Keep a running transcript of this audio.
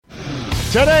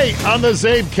Today on the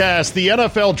CzabeCast, the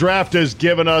NFL Draft has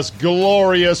given us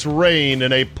glorious rain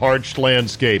in a parched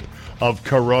landscape of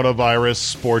coronavirus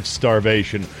sports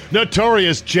starvation.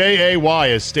 Notorious Jay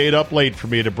has stayed up late for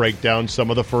me to break down some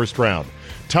of the first round.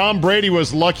 Tom Brady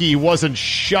was lucky he wasn't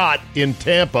shot in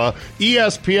Tampa.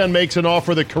 ESPN makes an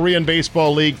offer the Korean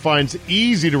Baseball League finds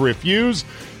easy to refuse.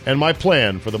 And my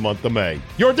plan for the month of May.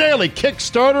 Your daily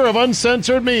Kickstarter of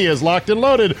Uncensored Me is locked and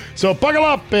loaded, so buckle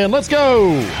up and let's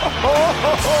go! Here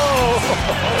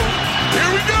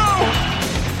we go!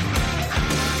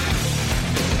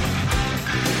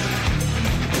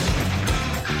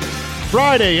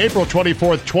 Friday, April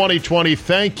 24th, 2020.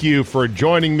 Thank you for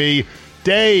joining me.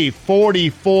 Day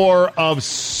 44 of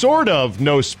sort of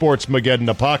No Sportsmageddon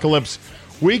Apocalypse.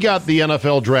 We got the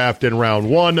NFL Draft in round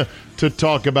one to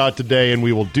talk about today, and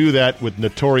we will do that with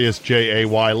Notorious Jay,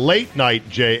 late night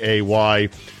Jay,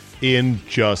 in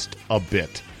just a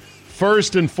bit.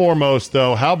 First and foremost,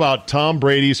 though, how about Tom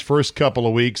Brady's first couple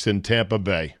of weeks in Tampa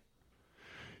Bay?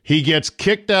 He gets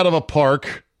kicked out of a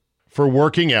park for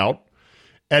working out,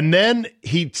 and then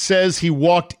he says he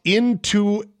walked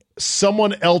into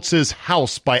someone else's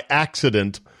house by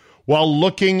accident while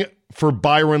looking for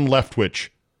Byron Leftwich,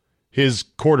 his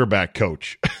quarterback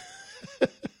coach.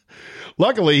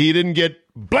 Luckily, he didn't get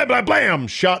blam, blam, blam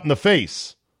shot in the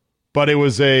face. But it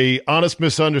was a honest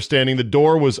misunderstanding. The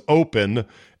door was open,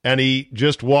 and he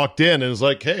just walked in and was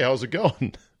like, hey, how's it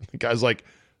going? The guy's like,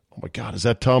 oh, my God, is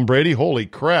that Tom Brady? Holy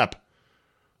crap.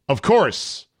 Of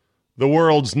course, the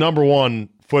world's number one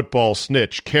football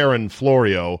snitch, Karen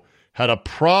Florio, had a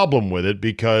problem with it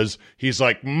because he's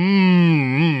like,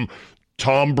 Tom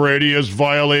Brady is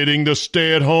violating the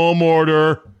stay-at-home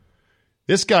order.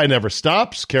 This guy never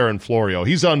stops, Karen Florio.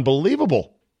 He's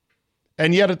unbelievable.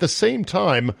 And yet at the same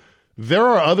time, there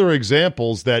are other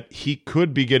examples that he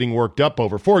could be getting worked up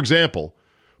over. For example,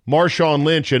 Marshawn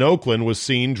Lynch in Oakland was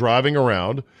seen driving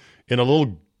around in a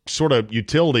little sort of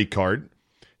utility cart,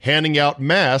 handing out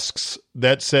masks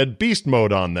that said beast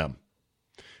mode on them.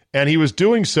 And he was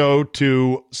doing so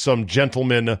to some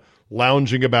gentlemen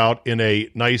lounging about in a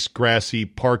nice grassy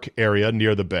park area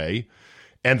near the bay.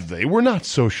 And they were not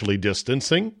socially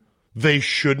distancing. They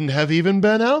shouldn't have even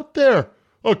been out there,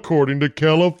 according to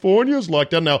California's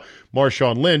lockdown. Now,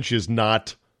 Marshawn Lynch is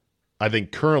not, I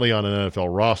think, currently on an NFL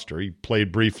roster. He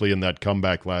played briefly in that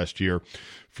comeback last year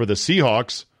for the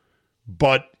Seahawks.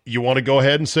 But you want to go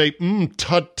ahead and say,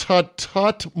 tut,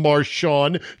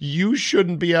 Marshawn, you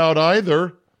shouldn't be out either.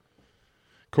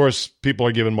 Of course, people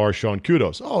are giving Marshawn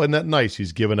kudos. Oh, isn't that nice?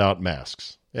 He's giving out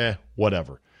masks.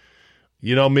 Whatever.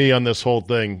 You know me on this whole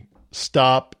thing.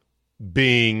 Stop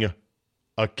being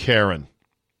a Karen.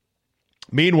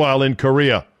 Meanwhile, in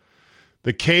Korea,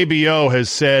 the KBO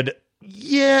has said,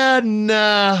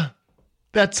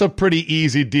 that's a pretty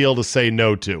easy deal to say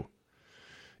no to.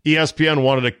 ESPN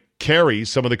wanted to carry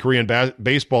some of the Korean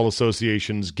Baseball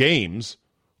Association's games,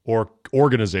 or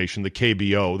organization, the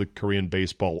KBO, the Korean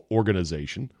Baseball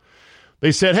Organization.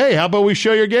 They said, hey, how about we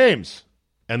show your games?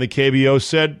 And the KBO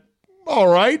said, all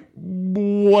right,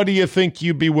 what do you think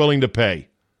you'd be willing to pay?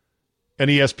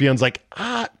 And ESPN's like,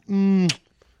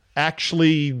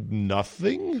 actually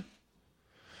nothing.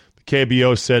 The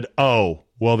KBO said, oh,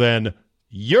 well then,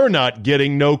 you're not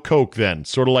getting no Coke then.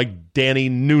 Sort of like Danny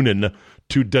Noonan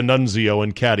to D'Annunzio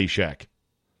in Caddyshack.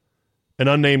 An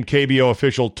unnamed KBO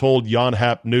official told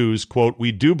Yonhap News, quote,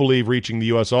 we do believe reaching the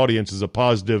U.S. audience is a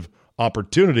positive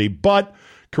opportunity, but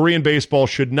Korean baseball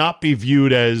should not be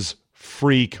viewed as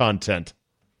free content.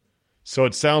 So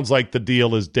it sounds like the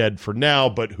deal is dead for now,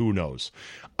 but who knows?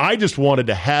 I just wanted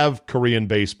to have Korean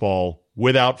baseball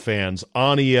without fans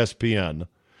on ESPN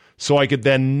so I could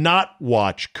then not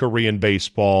watch Korean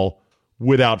baseball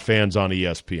without fans on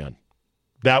ESPN.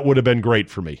 That would have been great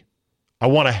for me. I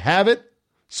want to have it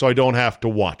so I don't have to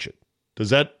watch it. Does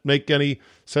that make any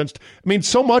sense? I mean,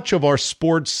 so much of our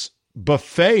sports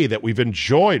buffet that we've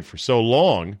enjoyed for so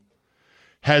long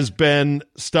has been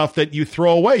stuff that you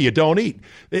throw away, you don't eat.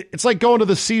 It's like going to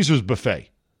the Caesars buffet.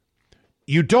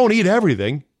 You don't eat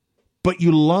everything, but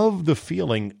you love the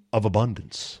feeling of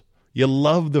abundance. You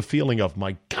love the feeling of,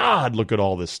 my God, look at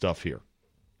all this stuff here.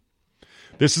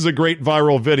 This is a great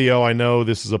viral video. I know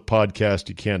this is a podcast.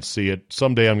 You can't see it.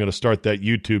 Someday I'm going to start that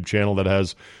YouTube channel that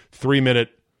has 3-minute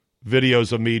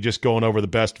videos of me just going over the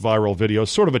best viral videos,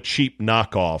 sort of a cheap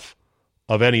knockoff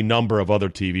of any number of other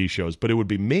TV shows, but it would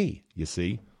be me, you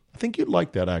see. I think you'd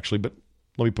like that, actually, but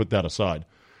let me put that aside.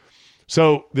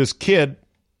 So this kid,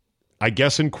 I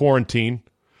guess in quarantine,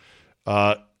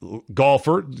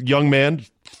 golfer, young man,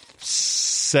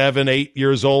 7, 8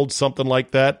 years old, something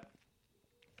like that.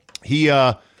 He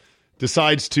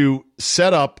decides to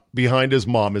set up behind his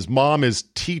mom. His mom is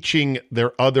teaching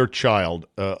their other child,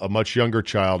 a much younger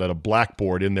child, at a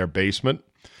blackboard in their basement.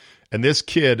 And this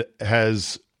kid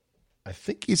has, I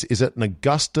think is it an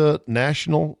Augusta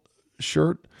National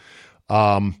shirt?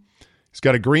 He's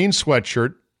got a green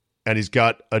sweatshirt, and he's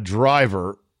got a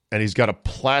driver, and he's got a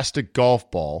plastic golf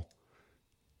ball.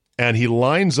 And he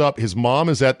lines up, his mom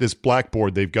is at this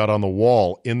blackboard they've got on the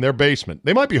wall in their basement.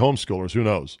 They might be homeschoolers, who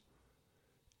knows?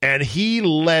 And he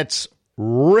lets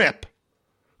rip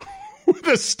with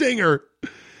a stinger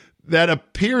that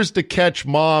appears to catch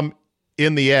mom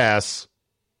in the ass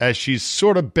as she's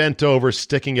sort of bent over,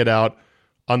 sticking it out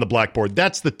on the blackboard.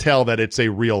 That's the tell that it's a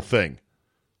real thing.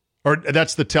 Or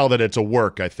that's the tell that it's a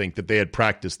work, I think, that they had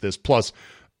practiced this. Plus,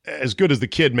 as good as the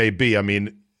kid may be, I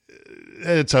mean,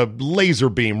 it's a laser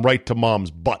beam right to mom's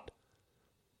butt.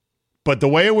 But the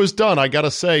way it was done, I got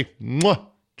to say, mwah,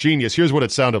 genius. Here's what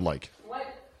it sounded like. What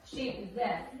shape is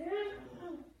that?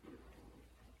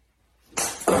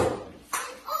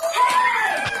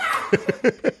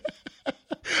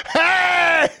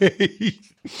 Hey!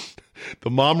 The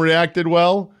mom reacted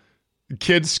well. The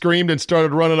kid screamed and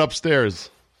started running upstairs.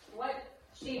 What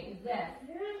shape is that?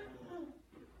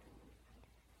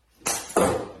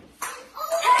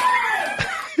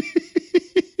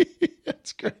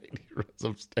 That's great. He runs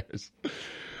upstairs.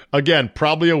 Again,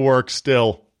 probably a work,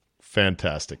 still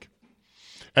fantastic.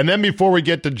 And then before we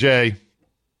get to Jay,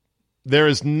 there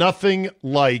is nothing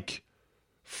like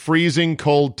freezing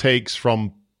cold takes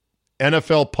from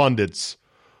NFL pundits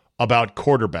about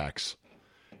quarterbacks.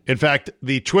 In fact,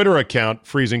 the Twitter account,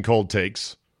 Freezing Cold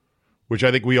Takes, which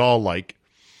I think we all like,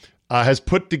 has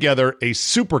put together a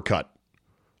supercut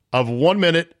of 1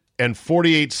 minute and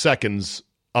 48 seconds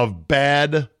of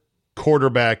bad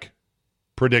quarterback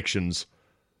predictions.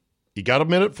 You got a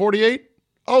minute 48?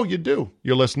 Oh, you do.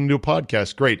 You're listening to a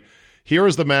podcast. Great. Here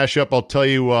is the mashup. I'll tell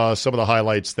you some of the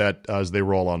highlights that as they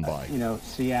roll on by.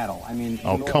 Seattle. I mean,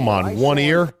 oh, come on. One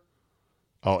ear?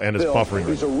 Oh, and it's buffering.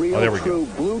 He's a real, there we true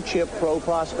go. blue-chip pro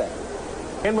prospect.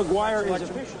 And McGuire is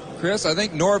official. Chris, I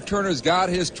think Norv Turner's got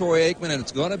his Troy Aikman, and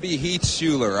it's going to be Heath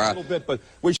Schuler. A little bit, but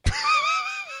we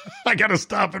I got to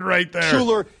stop it right there.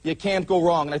 Schuler, you can't go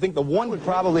wrong. And I think the one would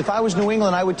probably, if I was New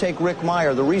England, I would take Rick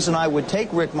Meyer. The reason I would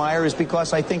take Rick Meyer is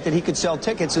because I think that he could sell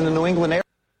tickets in the New England area.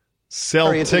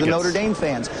 To the Notre Dame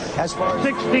fans. As far as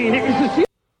 16,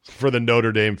 for the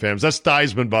Notre Dame fans. That's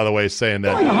Theismann, by the way, saying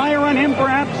that. Higher on him,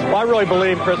 perhaps? Well, I really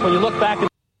believe, Chris, when you look back at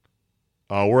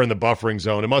we're in the buffering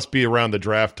zone. It must be around the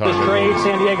draft time. this trade,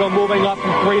 San Diego moving up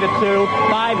from 3 to 2.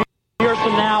 5 years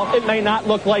from now, it may not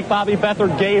look like Bobby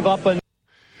Beathard gave up a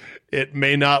It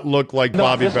may not look like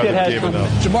Bobby Beathard gave enough.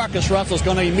 Jamarcus Russell's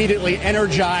going to immediately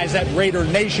energize that Raider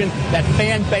Nation, that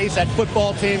fan base, that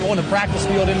football team on the practice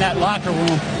field, in that locker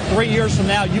room. 3 years from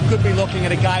now, you could be looking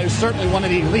at a guy who's certainly one of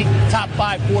the elite top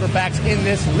 5 quarterbacks in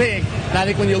this league. And I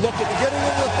think when you look at getting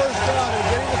into the first round and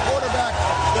getting the quarterback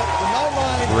that, in my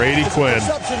mind, Brady Quinn,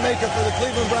 perception maker for the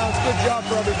Cleveland Browns. Good job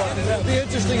for everybody. It'll be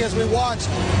interesting as we watch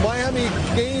Miami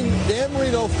gain. Dan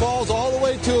Marino falls all the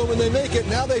way to him, and they make it.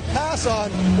 Now they pass on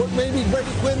what maybe Brady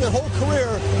Quinn their whole career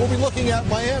will be looking at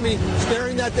Miami,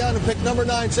 staring that down and pick number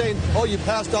 9, saying, "Oh, you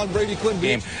passed on Brady Quinn."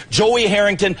 Game. Joey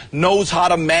Harrington knows how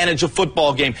to manage a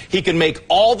football game. He can make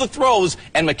all the throws,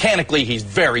 and mechanically, he's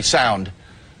very sound.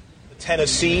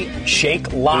 Tennessee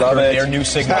Shake Locker, their new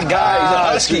signature. Guy, he's a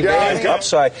husky man,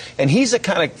 upside, and he's the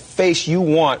kind of face you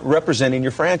want representing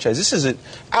your franchise. This is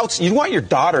you want your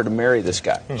daughter to marry this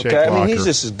guy. Okay, I mean he's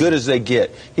just as good as they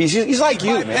get. He's like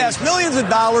you, man. Has millions of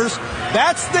dollars.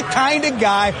 That's the kind of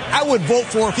guy I would vote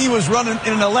for if he was running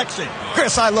in an election.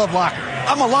 Chris, I love Locker.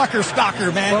 I'm a Locker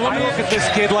stalker, man. Well, let me look at this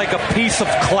kid like a piece of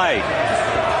clay,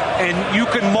 and you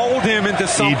can mold him into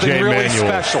something really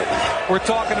special. We're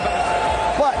talking about.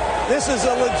 This is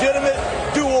a legitimate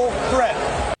dual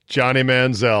threat. Johnny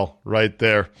Manziel right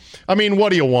there. I mean,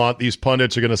 what do you want? These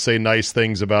pundits are going to say nice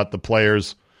things about the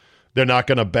players. They're not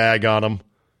going to bag on them.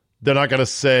 They're not going to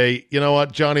say, you know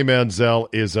what, Johnny Manziel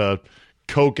is a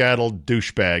coke-addled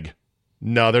douchebag.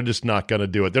 No, they're just not going to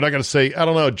do it. They're not going to say, I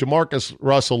don't know, Jamarcus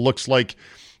Russell looks like,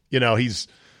 he's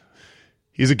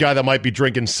a guy that might be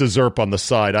drinking Sizzurp on the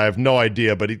side. I have no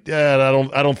idea, but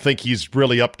I don't think he's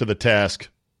really up to the task.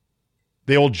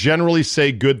 They will generally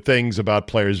say good things about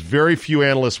players. Very few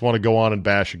analysts want to go on and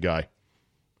bash a guy.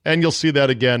 And you'll see that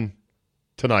again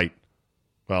tonight.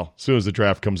 Well, as soon as the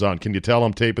draft comes on. Can you tell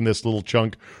I'm taping this little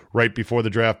chunk right before the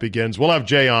draft begins? We'll have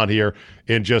Jay on here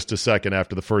in just a second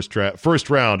after the first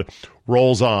round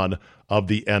rolls on of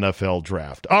the NFL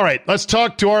draft. All right, let's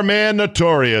talk to our man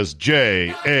Notorious,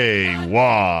 J-A-Y.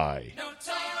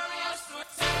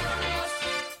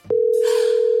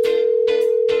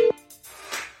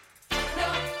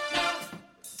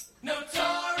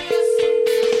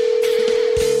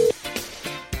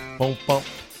 Boom, boom,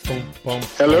 boom, boom.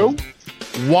 Hello?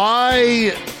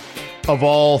 Why, of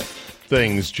all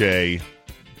things, Jay,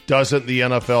 doesn't the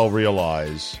NFL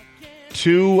realize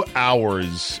 2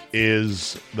 hours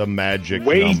is the magic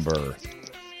number?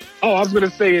 Oh, I was going to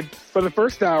say for the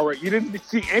first hour, you didn't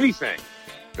see anything.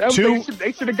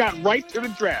 They should have got right to the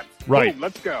draft. Right. Boom,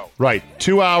 let's go. Right.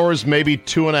 2 hours, maybe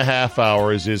 2.5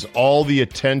 hours is all the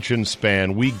attention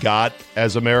span we got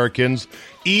as Americans,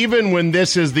 even when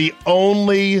this is the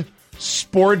only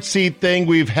sportsy thing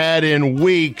we've had in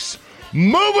weeks.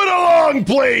 Move it along,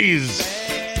 please.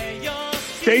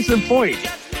 Case in point,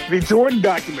 the Jordan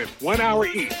document, 1 hour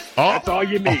each. That's all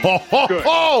you need. Good.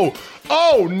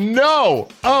 Oh, no.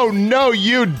 Oh, no,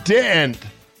 you didn't.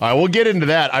 All right, we'll get into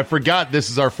that. I forgot this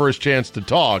is our first chance to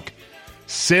talk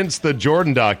since the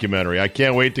Jordan documentary. I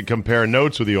can't wait to compare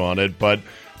notes with you on it. But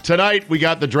tonight, we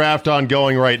got the draft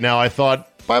ongoing right now. I thought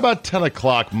by about 10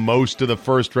 o'clock, most of the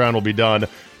first round will be done.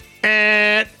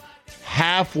 And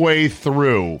halfway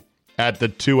through at the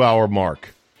 2 hour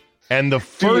mark. And the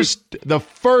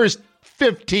first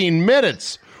 15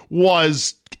 minutes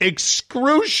was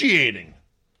excruciating.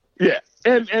 Yeah.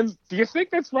 And do you think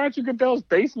that's Roger Goodell's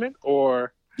basement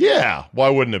or? Yeah. Why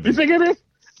wouldn't it be? You think it is?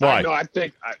 Why? I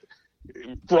think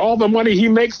for all the money he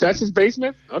makes, that's his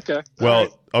basement? Okay.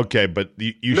 Well, okay, but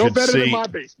you no should better see. than my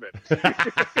basement.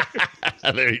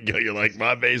 There you go. You're like,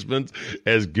 my basement's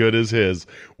as good as his.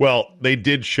 Well, they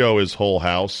did show his whole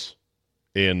house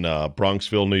in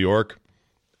Bronxville, New York.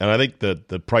 And I think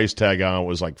the price tag on it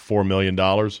was like $4 million,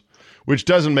 which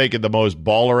doesn't make it the most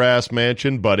baller-ass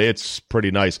mansion, but it's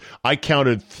pretty nice. I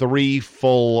counted 3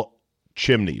 full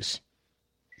chimneys.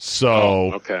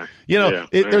 So, okay.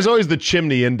 There's always the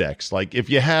chimney index. Like, if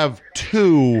you have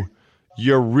 2,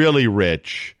 you're really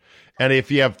rich. And if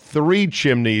you have 3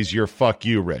 chimneys, you're fuck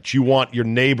you rich. You want your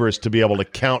neighbors to be able to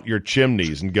count your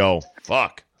chimneys and go,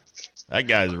 fuck, that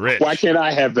guy's rich. Why can't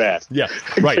I have that? Yeah,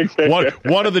 right.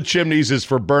 One of the chimneys is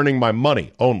for burning my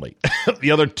money only.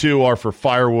 The other 2 are for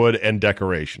firewood and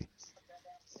decoration.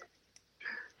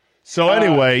 So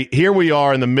anyway, here we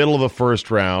are in the middle of the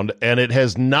first round, and it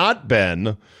has not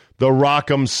been the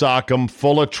rock'em sock'em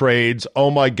full of trades, oh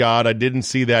my God, I didn't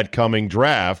see that coming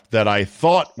draft that I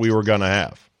thought we were going to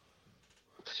have.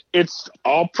 It's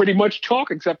all pretty much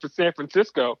chalk except for San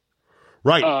Francisco.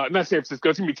 Right. Not San Francisco,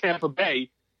 it's going to be Tampa Bay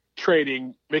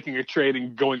making a trade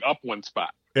and going up 1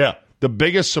 spot. Yeah. The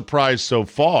biggest surprise so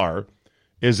far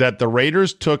is that the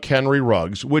Raiders took Henry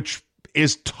Ruggs, which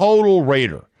is total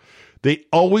Raider. They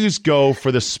always go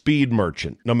for the speed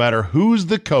merchant, no matter who's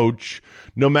the coach,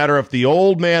 no matter if the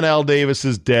old man Al Davis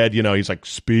is dead. He's like,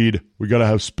 speed. We got to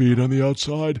have speed on the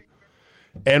outside.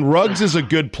 And Ruggs is a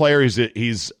good player.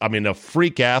 He's a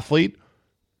freak athlete.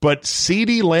 But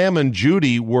CeeDee Lamb and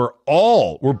Judy were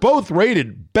both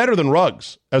rated better than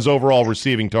Ruggs as overall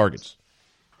receiving targets.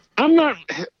 I'm not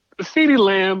CeeDee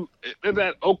Lamb,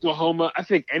 that Oklahoma. I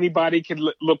think anybody can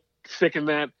look sick in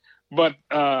that. But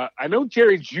I know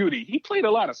Jerry Jeudy, he played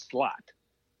a lot of slot,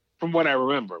 from what I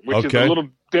remember, which is a little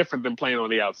different than playing on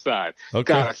the outside.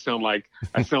 Okay. God, I sound like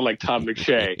Todd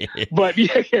McShay. But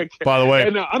yeah. By the way,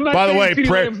 I'm not saying CeeDee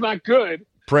Lamb's not good.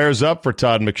 Prayers up for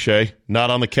Todd McShay, not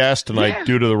on the cast tonight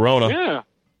due to the Rona. Yeah,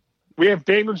 we have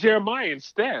Daniel Jeremiah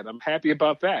instead. I'm happy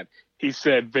about that. He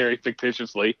said very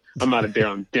fictitiously, "I'm not a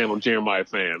Daniel Jeremiah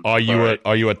fan." Are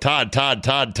you a Todd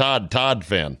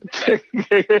fan?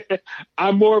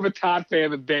 I'm more of a Todd fan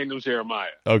than Daniel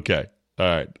Jeremiah. Okay, all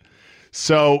right.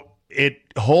 So it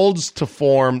holds to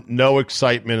form no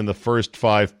excitement in the first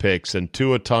 5 picks, and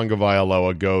Tua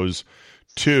Tagovailoa goes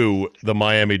to the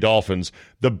Miami Dolphins.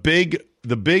 The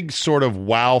big sort of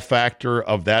wow factor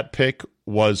of that pick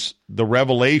was the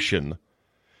revelation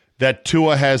that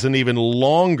Tua has an even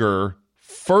longer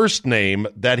first name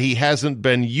that he hasn't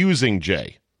been using,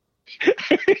 Jay.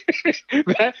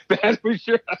 That's for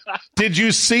sure. Did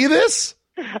you see this?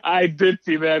 I did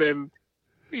see that, and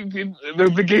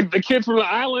the kid from the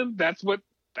island, that's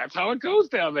how it goes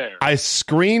down there. I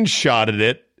screenshotted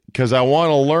it because I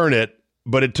want to learn it,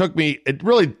 but it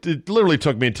literally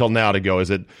took me until now to go,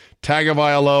 is it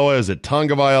Tagovailoa? Is it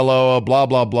Tagovailoa? Blah,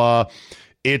 blah, blah.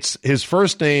 His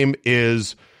first name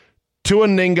is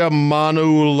Tuaninga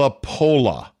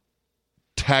Manulapola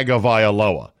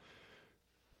Tagovailoa.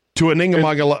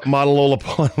 Tuaninga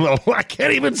Manulapola. I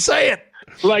can't even say it.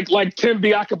 Like Tim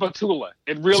Biakabatula.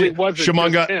 It really wasn't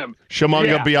just him.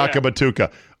 Shamanga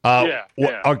Biakabatuka.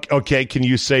 Okay, can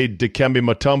you say Dikembe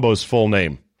Mutombo's full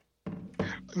name?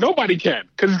 Nobody can,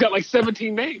 because he's got like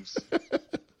 17 names.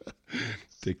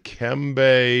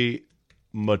 Dikembe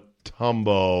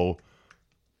Mutombo,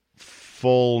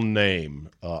 full name.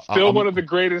 Still one of the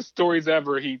greatest stories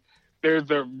ever. He there's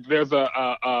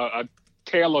a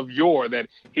tale of yore that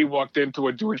he walked into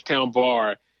a Jewish town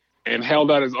bar and held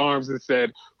out his arms and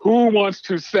said, "Who wants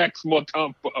to sex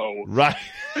Mutombo?" Right.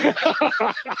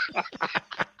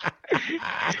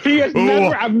 He has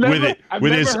I've never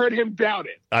heard him doubt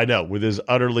it. I know, with his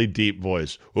utterly deep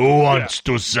voice. Who wants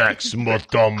to sex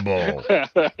Mutombo?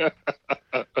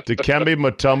 Dikembe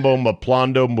Mutombo,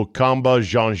 Maplando, Mukamba,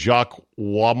 Jean-Jacques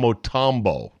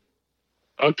Wamutombo.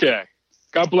 Okay.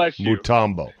 God bless you.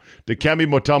 Mutombo. Dikembe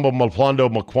Mutombo, Maplando,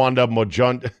 Makwanda,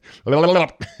 Mojon,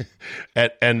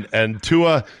 and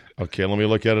Tua. Okay, let me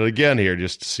look at it again here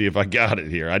just to see if I got it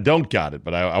here. I don't got it,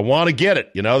 but I want to get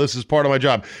it. This is part of my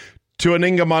job.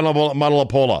 Tuaninga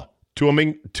Manalapola.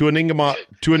 Tuaninga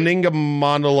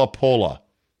Manalapola.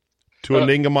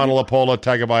 Tuaninga Manalapola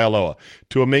Tagovailoa.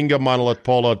 Tuaminga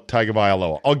Manalapola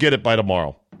Tagovailoa. I'll get it by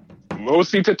tomorrow.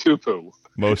 Mosi Tatupu.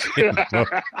 Mosi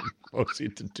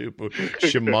Tatupu.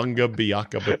 Shimunga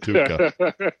Biaka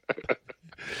Batuka.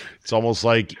 It's almost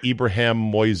like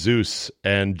Ibrahim Moises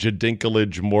and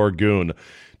Jadinkalij Morgoon.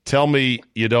 Tell me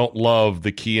you don't love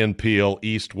the Key and Peele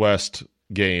East-West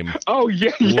game. Oh,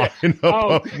 yeah. Lineup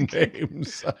of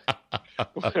names.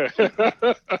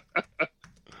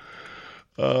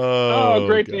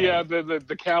 Great. God.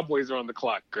 The Cowboys are on the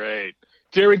clock. Great.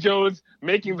 Jerry Jones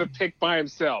making the pick by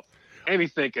himself.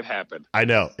 Anything could happen. I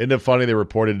know. Isn't it funny they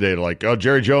reported today, like,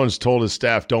 Jerry Jones told his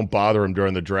staff don't bother him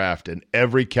during the draft, and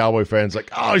every Cowboy fan's like,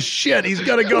 oh, shit, he's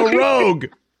going to go rogue.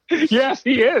 Yes,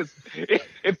 he is.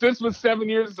 If this was 7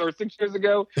 years or 6 years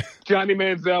ago, Johnny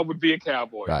Manziel would be a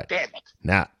Cowboy. Right. Damn it.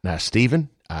 Now, Steven,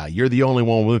 you're the only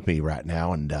one with me right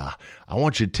now, and I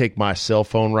want you to take my cell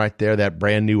phone right there, that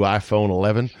brand new iPhone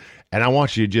 11, and I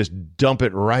want you to just dump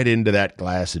it right into that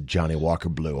glass of Johnny Walker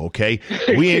Blue, okay?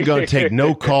 We ain't going to take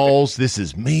no calls. This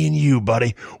is me and you,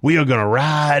 buddy. We are going to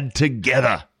ride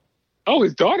together. Oh,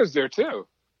 his daughter's there, too.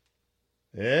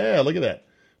 Yeah, look at that.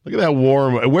 Look at that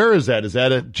warm. Where is that? Is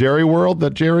that at Jerry World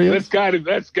that Jerry is?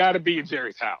 That's got to be in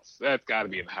Jerry's house. That's got to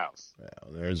be in the house.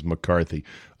 Well, there's McCarthy.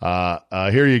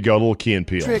 Here you go, a little Key and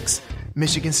Peele. Tricks,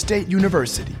 Michigan State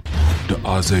University. The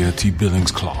Isaiah T.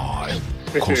 Billings Claw,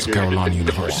 Coastal Carolina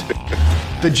University.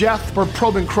 The Jasper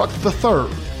Probencrux III,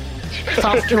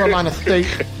 South Carolina State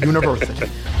University.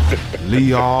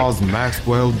 Leoz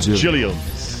Maxwell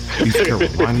Gilliams, East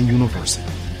Carolina University.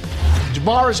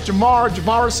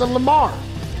 Javaris and Lamar,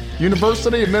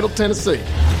 University of Middle Tennessee.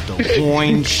 The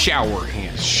Boyne Shower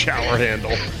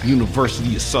Handle,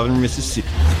 University of Southern Mississippi.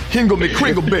 Hingle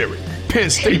McCringleberry, Penn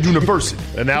State University.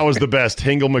 And that was the best,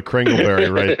 Hingle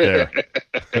McCringleberry right there.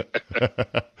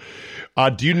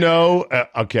 Do you know,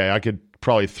 okay, I could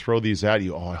probably throw these at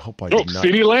you. Oh, I hope I did not.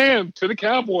 CeeDee Lamb to the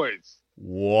Cowboys.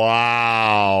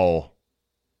 Wow.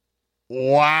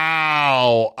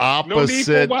 Opposite. No need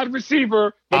for wide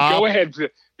receiver, but go ahead.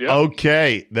 Yep.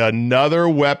 Okay, another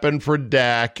weapon for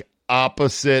Dak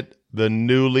opposite the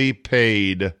newly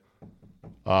paid,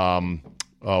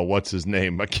 what's his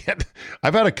name?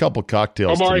 I've had a couple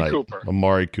cocktails tonight.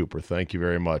 Amari Cooper. Thank you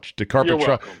very much.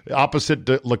 Opposite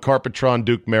LeCarpetron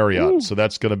Duke Marriott. Ooh, so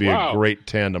that's going to be a great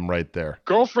tandem right there.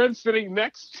 Girlfriend sitting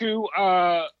next to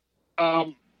Mr.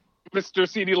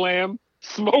 CeeDee Lamb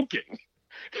smoking.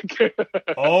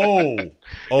 Wow.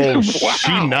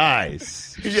 She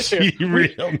nice. She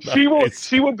real nice.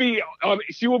 She will be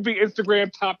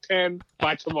Instagram top 10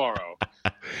 by tomorrow.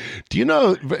 Do you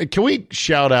know? Can we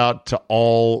shout out to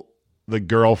all the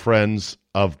girlfriends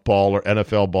of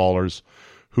NFL ballers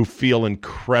who feel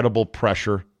incredible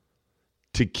pressure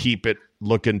to keep it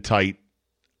looking tight?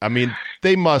 I mean,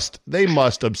 they must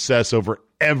obsess over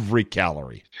every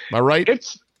calorie. Am I right?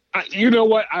 You know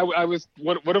what? I was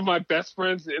one of my best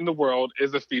friends in the world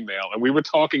is a female, and we were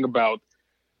talking about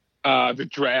the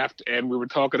draft, and we were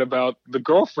talking about the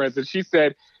girlfriends, and she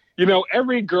said,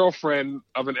 every girlfriend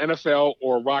of an NFL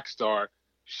or rock star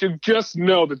should just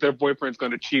know that their boyfriend's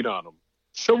going to cheat on them.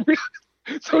 So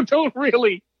don't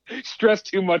really stress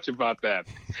too much about that.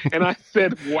 And I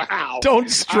said, wow. Don't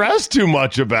stress too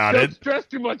much about it. Don't stress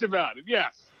too much about it.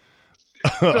 Yes.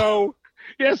 So.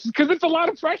 Yes, because it's a lot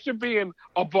of pressure being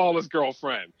a baller's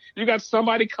girlfriend. You got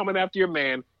somebody coming after your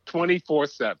man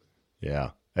 24/7.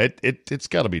 Yeah, it's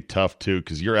got to be tough too,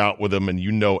 because you're out with them and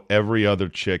every other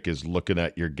chick is looking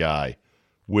at your guy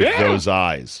with those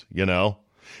eyes,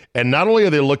 And not only are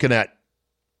they looking at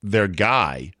their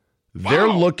guy, they're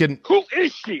looking. Who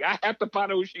is she? I have to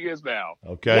find out who she is now.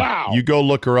 Okay, wow. You go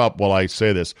look her up while I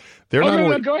say this. They're not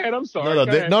only, go ahead. I'm sorry.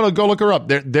 No, go look her up.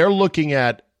 They're looking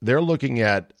at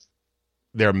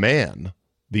their man,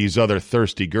 these other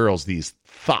thirsty girls, these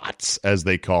thoughts, as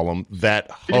they call them, that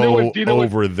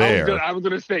over there. I was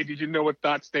going to say, did you know what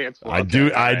thought stands for? I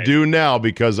do now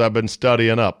because I've been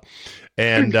studying up.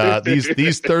 And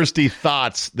these thirsty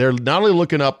thoughts, they're not only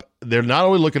looking at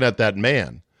that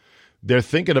man, they're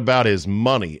thinking about his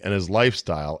money and his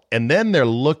lifestyle, and then they're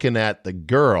looking at the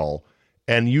girl,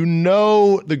 and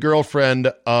the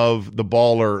girlfriend of the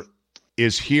baller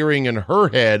is hearing in her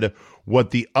head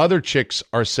what the other chicks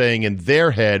are saying in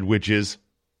their head, which is,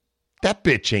 that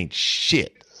bitch ain't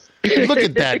shit. Look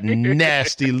at that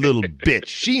nasty little bitch.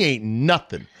 She ain't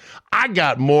nothing. I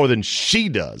got more than she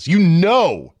does.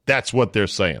 That's what they're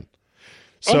saying.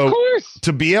 So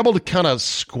to be able to kind of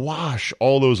squash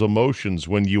all those emotions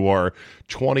when you are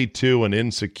 22 and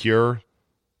insecure,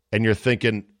 and you're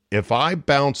thinking, if I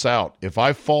bounce out, if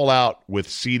I fall out with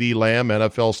CeeDee Lamb,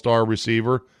 NFL star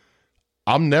receiver,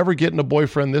 I'm never getting a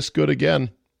boyfriend this good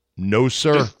again. No,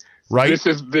 sir. Right? This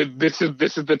is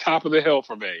the top of the hill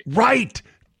for me. Right.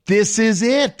 This is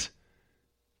it.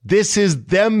 This is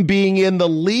them being in the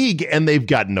league, and they've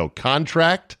got no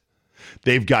contract.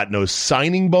 They've got no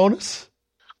signing bonus.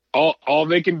 All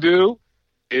they can do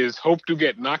is hope to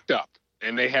get knocked up,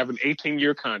 and they have an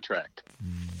 18-year contract.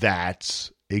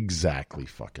 That's exactly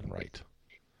fucking right.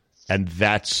 And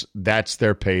that's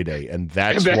their payday, and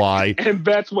that's why. And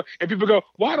that's what. And people go,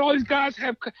 why do all these guys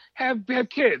have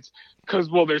kids? Because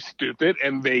they're stupid,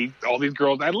 and all these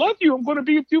girls, I love you, I'm going to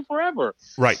be with you forever.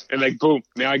 Right. And boom,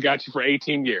 now I got you for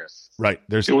 18 years. Right.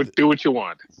 Do what you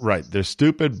want. Right. They're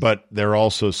stupid, but they're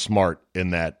also smart in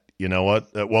that. You know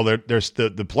what?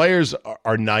 The players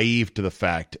are naive to the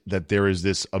fact that there is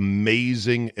this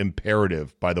amazing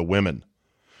imperative by the women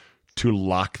to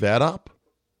lock that up.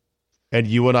 And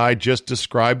you and I just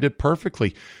described it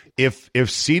perfectly. If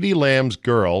CeeDee Lamb's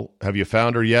girl, have you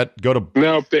found her yet?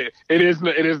 No, it is.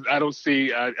 I don't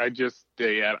see. I don't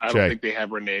think they have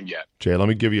her name yet. Jay, let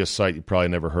me give you a site you probably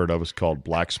never heard of. It's called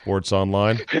Black Sports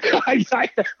Online. I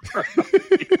have heard of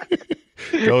it.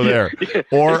 Go there.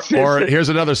 Or here's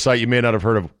another site you may not have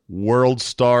heard of, World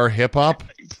Star Hip Hop.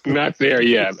 Not there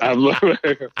yet.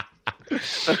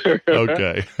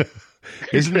 Okay.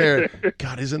 Isn't there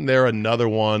another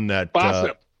one that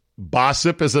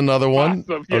Bossip is another one?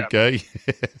 Bossip, yeah. Okay.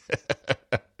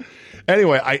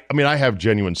 Anyway, I have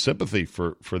genuine sympathy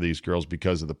for these girls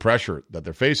because of the pressure that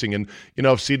they're facing. And, if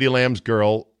CeeDee Lamb's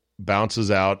girl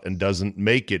bounces out and doesn't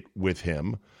make it with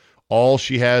him, all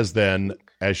she has then,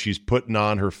 as she's putting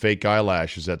on her fake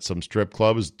eyelashes at some strip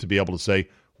club, is to be able to say,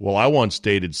 well, I once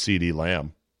dated CeeDee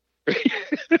Lamb.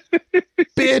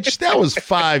 Bitch, that was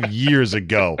 5 years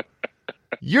ago.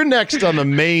 You're next on the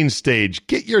main stage.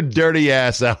 Get your dirty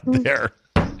ass out there.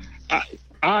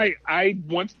 I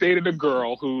once dated a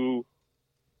girl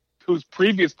whose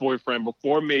previous boyfriend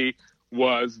before me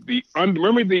was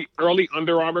remember the early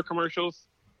Under Armour commercials?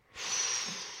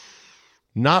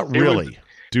 Not really.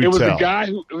 It was a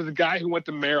guy who went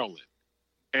to Maryland,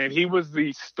 and he was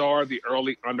the star of the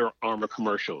early Under Armour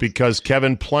commercials. Because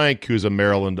Kevin Plank, who's a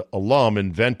Maryland alum,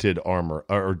 invented Armour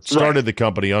or started the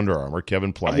company Under Armour.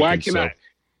 Kevin Plank.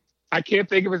 I can't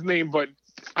think of his name, but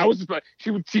I was.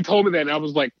 She told me that, and I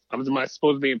was like, am I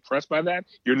supposed to be impressed by that?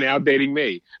 You're now dating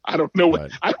me. I don't know what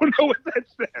that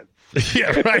says.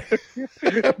 Yeah, right.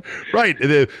 Right.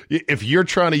 If you're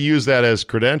trying to use that as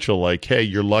credential, like, hey,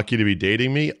 you're lucky to be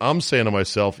dating me, I'm saying to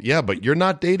myself, yeah, but you're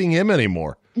not dating him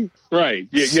anymore. Right.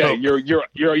 Yeah.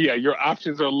 Your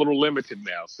options are a little limited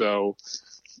now. So.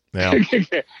 Now,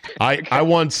 I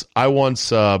once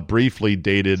briefly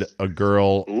dated a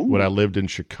girl when I lived in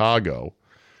Chicago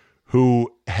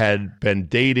who had been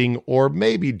dating or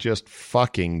maybe just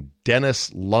fucking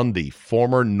Dennis Lundy,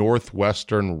 former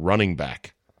Northwestern running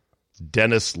back.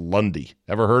 Dennis Lundy.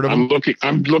 Ever heard of him?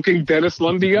 I'm looking Dennis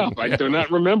Lundy up. I do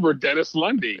not remember Dennis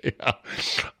Lundy. Yeah.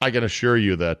 I can assure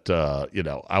you that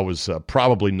I was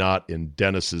probably not in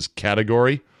Dennis's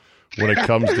category when it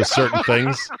comes to certain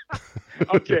things.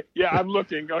 Okay, yeah, I'm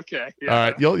looking. Okay, yeah. All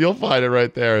right, you'll find it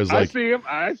right there. I see him.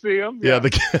 Yeah,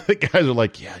 the guys are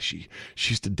like, yeah, she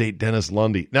used to date Dennis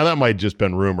Lundy. Now that might have just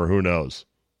been rumor. Who knows?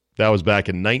 That was back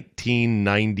in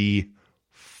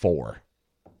 1994.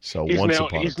 So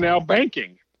he's now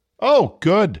banking. Oh,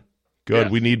 good. Yes.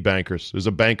 We need bankers. There's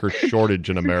a banker shortage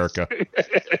in America.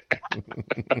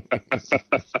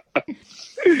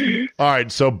 All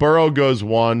right, so Burrow goes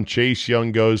 1, Chase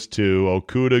Young goes 2,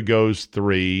 Okudah goes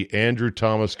 3, Andrew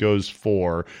Thomas goes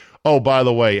 4. Oh, by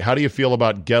the way, how do you feel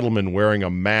about Gettleman wearing a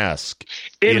mask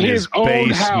in his own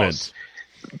basement? House?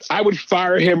 I would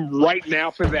fire him right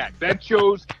now for that. That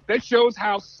shows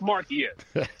how smart he is.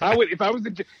 If I was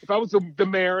the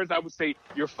mayors, I would say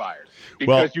you're fired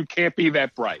because you can't be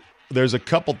that bright. there's a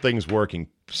couple things working.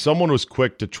 Someone was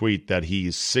quick to tweet that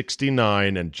he's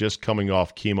 69 and just coming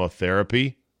off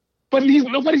chemotherapy. But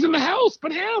nobody's in the house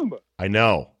but him. I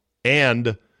know.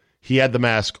 And he had the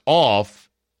mask off,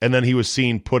 and then he was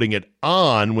seen putting it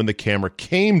on when the camera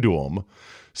came to him.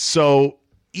 So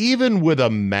even with a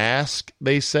mask,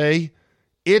 they say,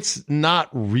 it's not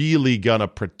really going to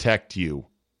protect you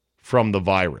from the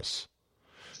virus.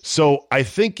 So I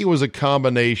think it was a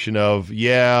combination of,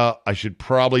 yeah, I should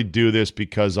probably do this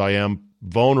because I am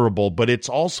vulnerable, but it's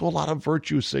also a lot of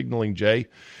virtue signaling, Jay.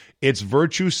 It's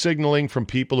virtue signaling from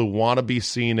people who want to be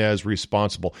seen as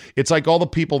responsible. It's like all the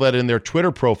people that in their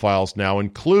Twitter profiles now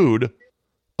include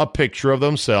a picture of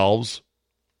themselves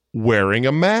wearing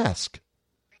a mask.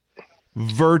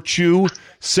 Virtue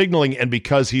signaling. And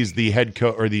because he's the head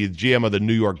coach or the GM of the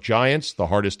New York Giants, the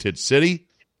hardest hit city,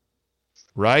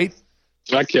 right?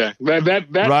 Okay, that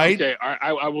right? Okay.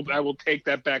 I will take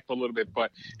that back for a little bit,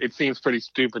 but it seems pretty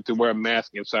stupid to wear a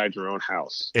mask inside your own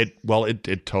house.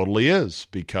 It totally is,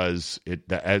 because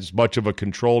it as much of a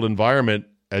controlled environment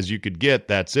as you could get.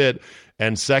 That's it.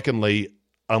 And secondly,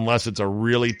 unless it's a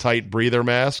really tight breather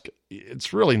mask,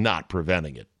 it's really not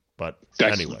preventing it. But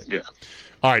anyway, yeah.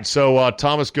 All right. So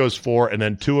Thomas goes 4, and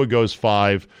then Tua goes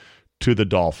 5 to the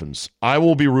Dolphins. I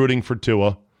will be rooting for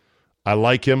Tua. I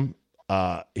like him.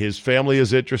 His family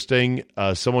is interesting.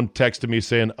 Someone texted me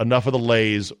saying, enough of the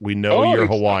Lays. We know you're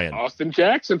Hawaiian. Austin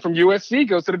Jackson from USC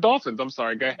goes to the Dolphins. I'm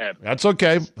sorry. Go ahead. That's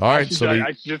okay. All right.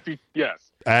 I should just be, yes.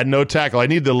 Add no tackle. I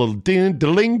need the little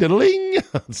ding-a-ling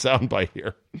soundbite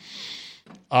here.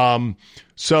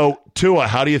 So, Tua,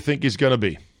 how do you think he's going to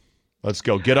be? Let's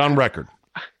go. Get on record.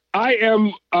 I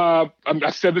am, I've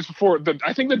said this before,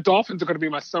 I think the Dolphins are going to be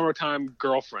my summertime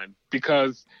girlfriend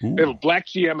because they have a black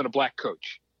GM and a black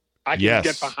coach. I can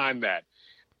get behind that.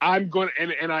 I'm going to,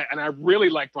 and I really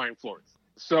like Brian Flores.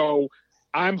 So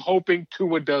I'm hoping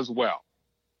Tua does well.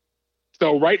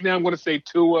 So right now I'm going to say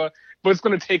Tua, but it's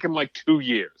going to take him like 2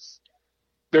 years.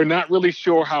 They're not really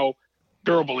sure how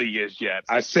durable he is yet.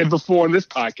 I said before in this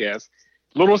podcast,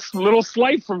 little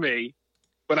slight for me,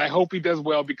 but I hope he does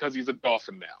well because he's a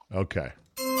Dolphin now. Okay.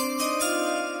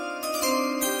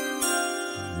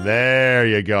 There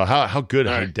you go. How good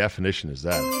a definition is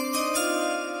that?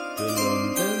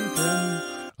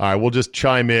 All right, we'll just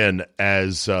chime in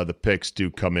as the picks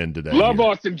do come in today. Love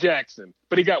Austin Jackson,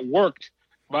 but he got worked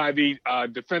by the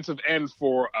defensive end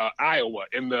for Iowa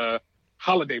in the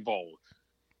Holiday Bowl.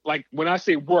 Like when I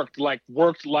say worked like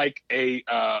a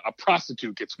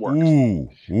prostitute gets worked. Ooh.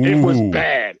 It was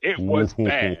bad. It was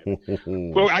bad.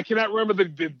 Well, I cannot remember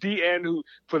the DN who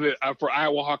for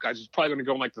Iowa Hawkeyes is probably going to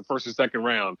go in like the first or second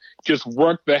round. Just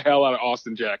worked the hell out of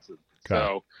Austin Jackson. Okay.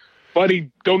 So, but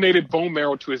he donated bone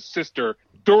marrow to his sister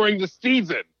during the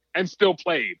season and still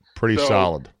played. Pretty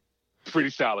solid,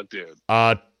 dude.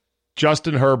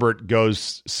 Justin Herbert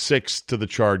goes 6 to the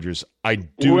Chargers.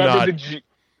 Whoever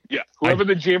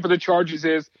the GM for the Chargers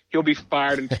is, he'll be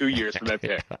fired in 2 years for that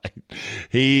pick.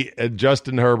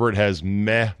 Justin Herbert has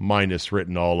minus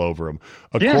written all over him.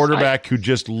 Quarterback who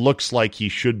just looks like he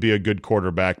should be a good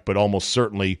quarterback, but almost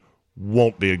certainly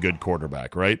won't be a good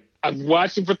quarterback, right? I've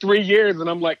watched him for 3 years, and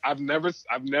I'm like, I've never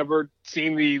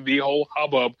seen the whole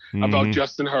hubbub about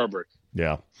Justin Herbert.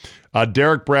 Yeah.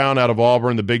 Derek Brown out of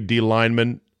Auburn, the big D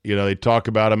lineman. You know, they talk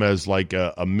about him as like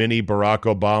a mini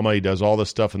Barack Obama. He does all this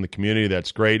stuff in the community.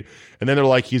 That's great. And then they're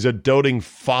like, he's a doting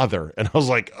father. And I was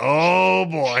like, oh,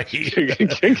 boy.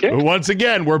 Once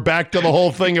again, we're back to the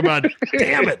whole thing about,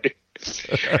 damn it.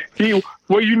 He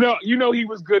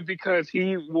was good because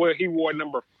he wore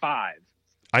number 5.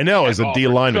 I know, as a D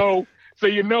lineman. So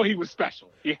you know he was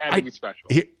special. He had to be special.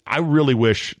 I really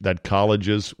wish that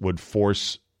colleges would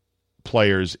force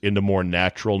players into more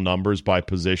natural numbers by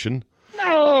position.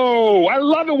 No, I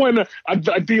love it when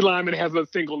a D lineman has a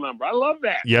single number. I love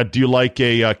that. Yeah, do you like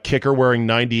a kicker wearing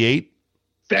 98?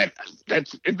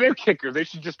 That's if they're kickers, they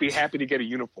should just be happy to get a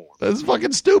uniform. That's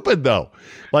fucking stupid, though.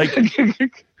 Like,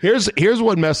 here's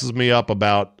what messes me up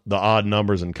about the odd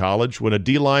numbers in college. When a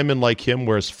D lineman like him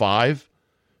wears 5,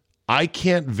 I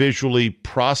can't visually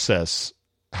process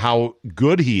how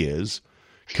good he is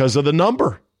because of the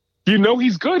number. You know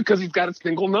he's good because he's got a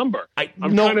single number.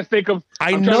 I'm trying to think of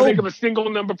a single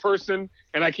number person,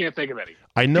 and I can't think of any.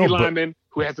 I know, D-lineman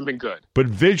who hasn't been good. But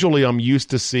visually, I'm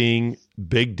used to seeing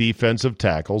big defensive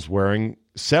tackles wearing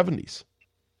 70s,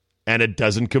 and it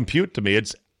doesn't compute to me.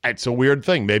 It's a weird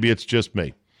thing. Maybe it's just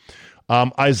me.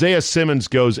 Isaiah Simmons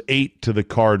goes 8 to the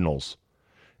Cardinals.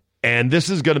 And this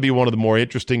is going to be one of the more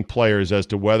interesting players as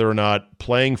to whether or not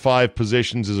playing 5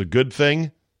 positions is a good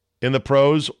thing in the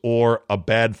pros or a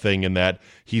bad thing in that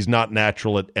he's not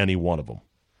natural at any one of them.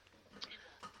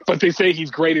 But they say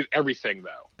he's great at everything,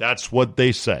 though. That's what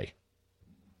they say.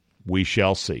 We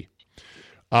shall see.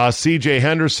 C.J.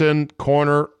 Henderson,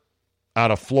 corner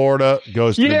out of Florida,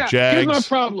 goes to the Jags. Here's my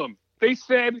problem. They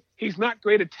said he's not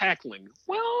great at tackling.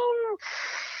 Well,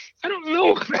 I don't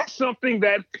know if that's something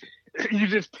that you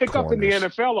just pick up in the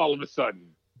NFL all of a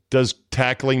sudden. Does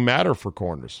tackling matter for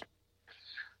corners?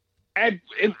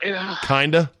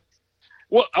 Kinda.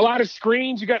 Well, a lot of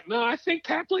screens. I think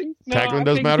tackling. Tackling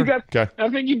does matter? Okay. I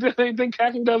think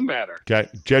tackling does matter. Okay.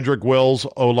 Jedrick Wills,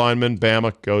 O-lineman,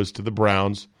 Bama, goes to the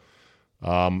Browns.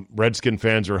 Redskin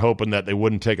fans are hoping that they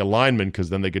wouldn't take a lineman because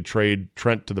then they could trade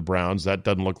Trent to the Browns. That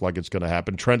doesn't look like it's going to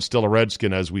happen. Trent's still a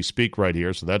Redskin as we speak right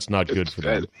here, so that's not good for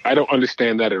them. I don't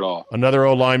understand that at all. Another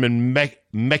O-lineman,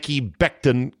 Mekhi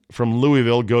Becton from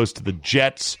Louisville, goes to the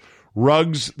Jets.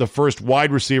 Ruggs, the first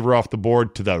wide receiver off the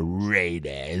board, to the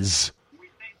Raiders.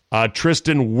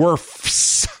 Tristan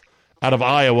Wirfs out of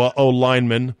Iowa,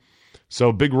 O-lineman.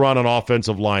 So big run on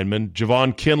offensive lineman.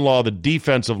 Javon Kinlaw, the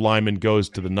defensive lineman, goes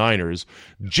to the Niners.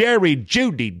 Jerry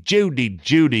Judy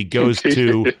goes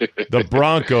to the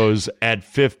Broncos at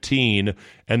 15.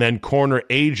 And then corner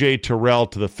A.J. Terrell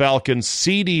to the Falcons.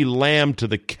 CeeDee Lamb to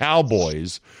the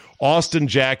Cowboys. Austin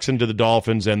Jackson to the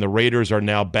Dolphins. And the Raiders are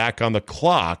now back on the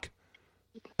clock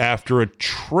after a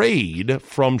trade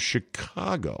from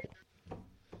Chicago.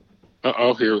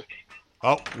 Uh-oh, here.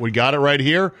 Oh, we got it right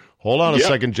here. Hold on a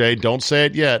second, Jay. Don't say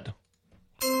it yet.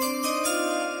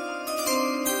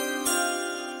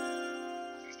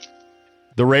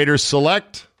 The Raiders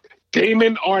select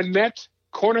Damon Arnett,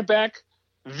 cornerback,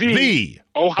 the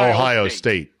Ohio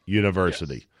State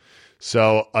University. Yes.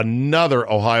 So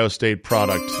another Ohio State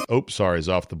product. Oops, sorry, is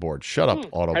off the board. Shut up,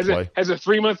 autoplay. Has a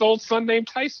 3-month-old son named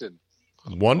Tyson.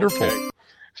 Wonderful.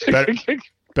 Okay.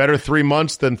 Better 3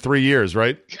 months than 3 years,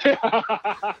 right?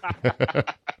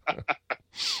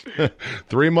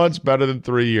 3 months better than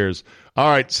 3 years. All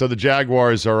right, so the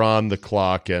Jaguars are on the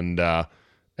clock, and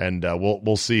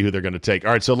we'll see who they're going to take.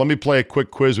 All right, so let me play a quick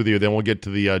quiz with you, then we'll get to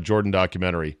the Jordan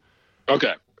documentary.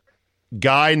 Okay.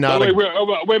 Guy, not wait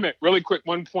a minute. Really quick,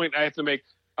 one point I have to make.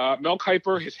 Mel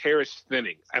Kiper, his hair is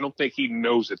thinning. I don't think he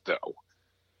knows it, though.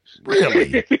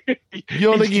 Really? You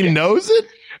don't think he knows it?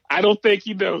 I don't think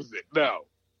he knows it, no.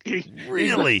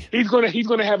 Really? He's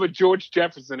gonna have a George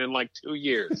Jefferson in like 2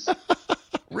 years.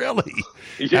 Really?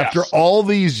 Yes. After all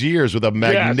these years with a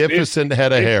magnificent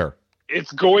head of hair.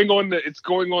 It's going on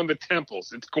the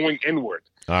temples. It's going inward.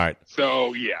 All right.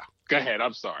 So yeah. Go ahead.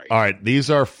 I'm sorry. All right. These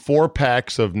are 4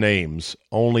 packs of names.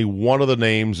 Only one of the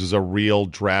names is a real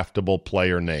draftable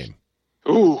player name.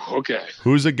 Ooh, okay.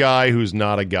 Who's a guy who's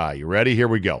not a guy? You ready? Here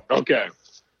we go. Okay.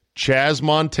 Chaz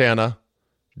Montana,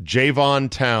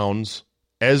 Javon Towns,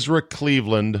 Ezra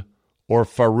Cleveland, or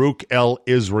Farouk El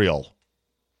Israel?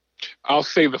 I'll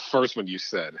say the first one you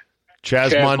said.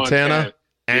 Chaz Montana.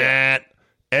 And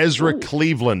Ezra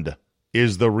Cleveland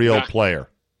is the real player.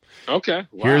 Okay.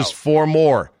 Wow. Here's 4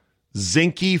 more.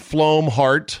 Zinky Floam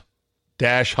Hart,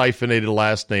 hyphenated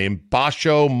last name,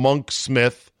 Basho Monk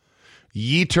Smith,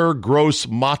 Yeter Gross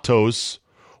Matos,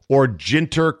 or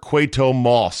Jinter Cueto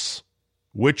Moss.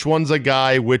 Which one's a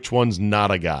guy? Which one's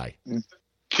not a guy?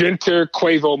 Jinter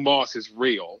Cueto Moss is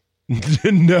real.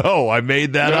 No, I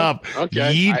made that up.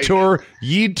 Okay.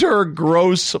 Yeter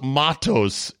Gross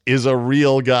Matos is a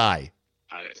real guy.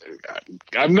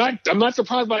 I'm not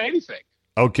surprised by anything.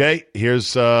 Okay,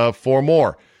 here's 4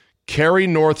 more. Kerry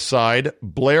Northside,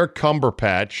 Blair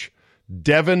Cumberpatch,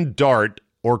 Devin Dart,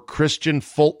 or Christian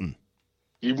Fulton.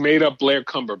 You've made up Blair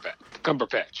Cumberpatch.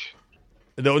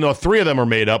 No, 3 of them are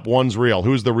made up. One's real.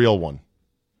 Who's the real one?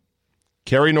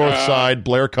 Kerry Northside,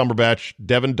 Blair Cumberbatch,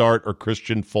 Devin Dart, or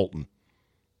Christian Fulton?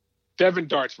 Devin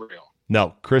Dart's real.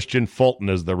 No, Christian Fulton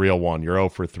is the real one. You're 0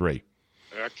 for 3.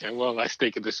 Okay, well, I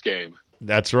stake in this game.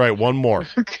 That's right. One more.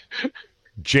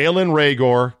 Jalen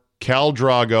Reagor, Cal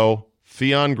Drago,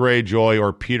 Theon Greyjoy,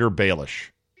 or Peter Baelish?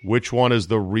 Which one is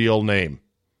the real name?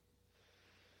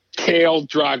 Cal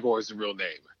Drago is the real name.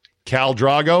 Cal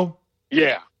Drago?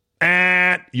 Yeah.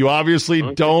 You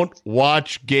obviously don't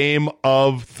watch Game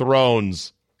of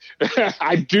Thrones.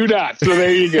 I do not. So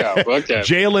there you go. Okay.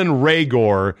 Jalen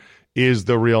Reagor is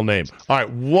the real name. All right,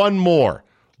 one more.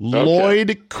 Okay.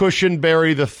 Lloyd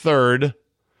Cushenberry III,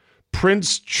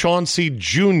 Prince Chauncey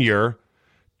Jr.,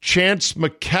 Chance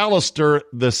McAllister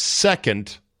II,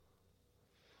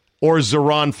 or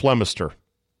Zeron Flemister.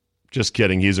 Just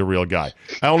kidding. He's a real guy.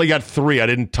 I only got 3. I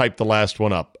didn't type the last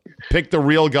one up. Pick the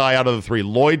real guy out of the 3.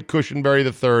 Lloyd Cushenberry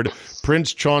III,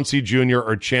 Prince Chauncey Jr.,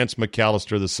 or Chance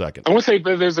McAllister II. I want to say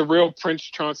that there's a real Prince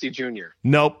Chauncey Jr.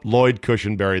 Nope. Lloyd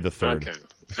Cushenberry III. Okay.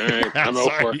 All right, I'm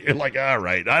over. You're like, all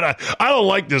right. I don't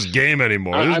like this game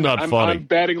anymore. This is not funny. I'm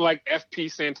batting like FP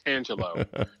Santangelo.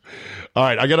 All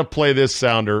right, I got to play this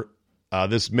sounder.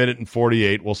 This minute and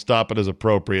 48. We'll stop it as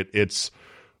appropriate. It's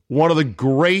one of the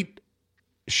great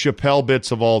Chappelle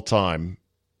bits of all time.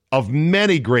 Of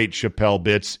many great Chappelle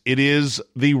bits, it is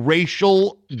the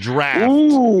racial draft.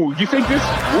 Ooh, you think this?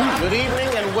 Good evening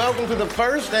and welcome to the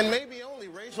first and maybe only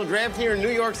racial draft here in New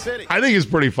York City. I think it's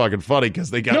pretty fucking funny because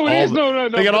they got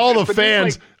they got all the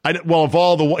fans. Like, of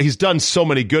all the he's done so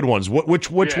many good ones. Which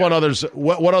one others?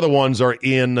 What other ones are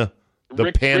in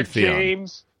the pantheon?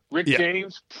 Rick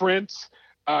James, Prince,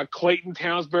 Clayton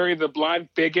Townsbury, the blind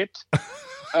bigot.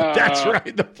 That's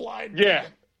right, the blind. Yeah.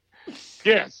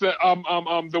 Yes,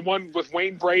 the one with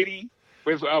Wayne Brady.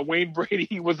 Wayne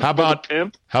Brady was a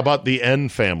pimp. How about the N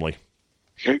family?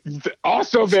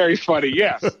 Also very funny.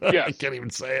 Yes. I can't even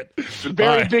say it.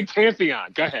 Very big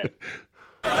pantheon. Go ahead.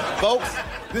 Folks,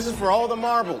 this is for all the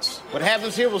marbles. What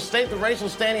happens here will state the racial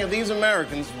standing of these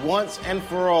Americans once and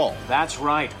for all. That's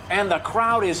right. And the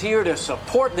crowd is here to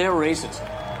support their races.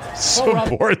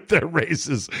 Support their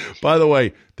races. By the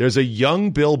way, there's a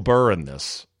young Bill Burr in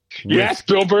this. Yes,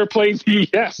 Bill Burr plays.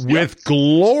 Yes, with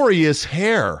glorious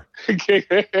hair, and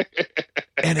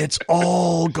it's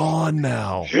all gone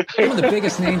now. Some of the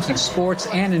biggest names in sports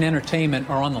and in entertainment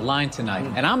are on the line tonight,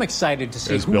 and I'm excited to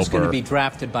see who's going to be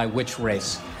drafted by which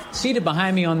race. Seated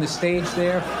behind me on the stage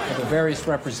there are the various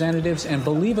representatives, and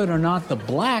believe it or not, the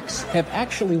blacks have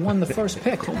actually won the first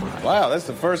pick. Wow, that's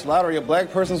the first lottery a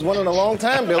black person's won in a long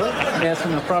time, Billy. Yes,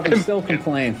 and they'll probably still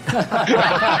complain.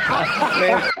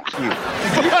 Man,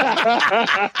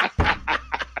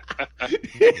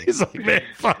 He's like, man,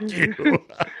 fuck you. Well, the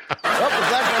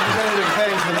black representative is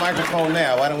heading to the microphone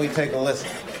now. Why don't we take a listen?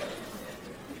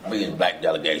 Biggest black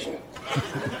delegation.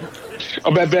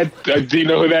 Oh, do you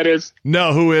know who that is?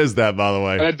 No, who is that, by the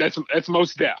way? That's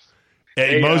Mos Def.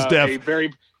 Mos Def, a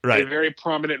very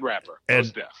prominent rapper.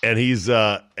 Mos Def, and he's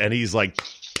like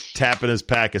tapping his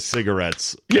pack of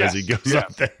cigarettes as he goes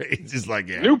up there. He's just like,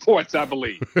 Newports, I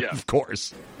believe. Yeah. Of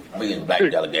course. Biggest black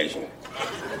delegation.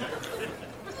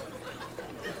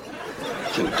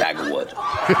 Choose Tiger Woods.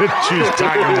 Choose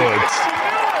Tiger Woods.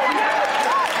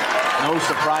 No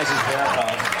surprises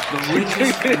there. The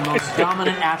richest and most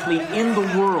dominant athlete in the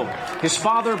world. His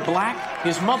father, black.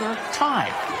 His mother,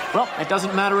 Thai. Well, it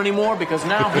doesn't matter anymore because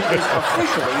now he is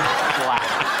officially black.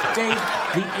 Dave,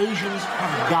 the Asians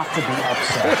have got to be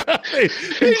upset.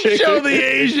 They show the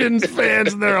Asians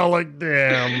fans, and they're all like,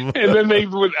 damn. And then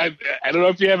I don't know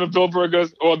if you have a Bill Burr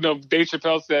goes, no, Dave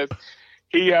Chappelle says,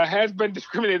 he has been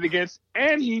discriminated against,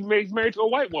 and he's married to a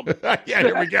white woman. Yeah,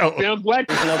 here we go. Sounds black.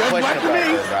 There's no question about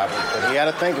that, Robert. But you got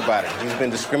to think about it. He's been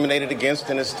discriminated against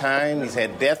in his time. He's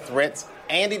had death threats,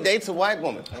 and he dates a white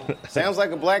woman. Sounds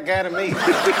like a black guy to me. If you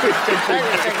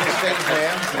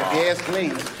ask me,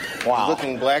 he's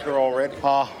looking blacker already.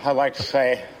 I'd like to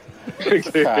say it's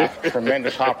a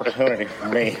tremendous opportunity for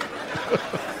me.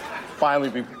 Finally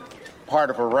be part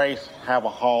of a race, have a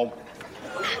home.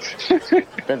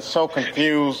 Been so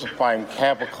confused by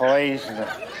encapsulation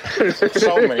and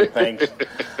so many things.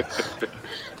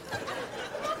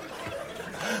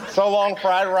 So long,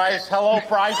 fried rice. Hello,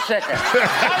 fried chicken.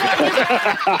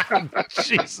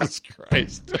 Jesus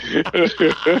Christ. Dave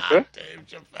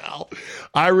Chappelle.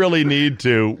 I really need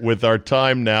to, with our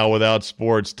time now without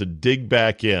sports, to dig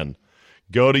back in.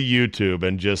 Go to YouTube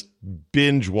and just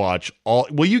binge watch all.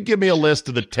 Will you give me a list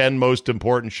of the 10 most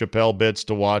important Chappelle bits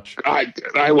to watch? I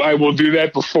will do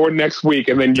that before next week,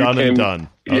 and then done and done.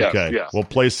 Okay, yes. We'll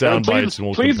play sound bites and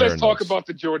we'll please compare let's talk notes. about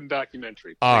the Jordan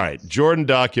documentary. All right, Jordan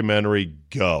documentary,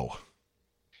 go.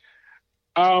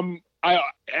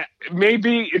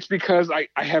 Maybe it's because I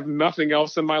have nothing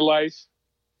else in my life,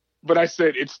 but I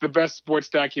said it's the best sports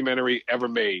documentary ever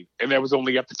made, and that was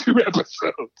only up to 2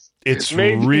 episodes. It's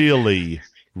really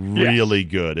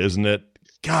good, isn't it?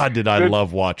 God, did I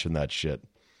love watching that shit.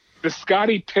 The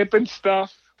Scottie Pippen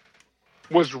stuff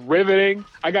was riveting.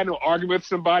 I got in an argument with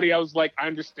somebody. I was like, I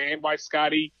understand why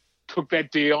Scottie took that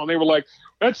deal, and they were like,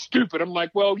 that's stupid. I'm like,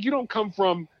 well, you don't come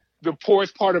from the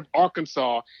poorest part of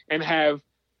Arkansas and have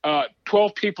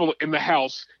 12 people in the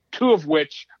house, 2 of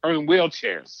which are in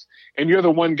wheelchairs, and you're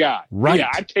the one guy. Right. Yeah,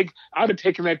 I'd have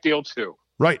taken that deal too.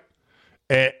 Right.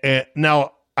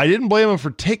 Now, I didn't blame him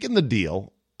for taking the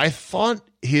deal. I thought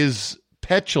his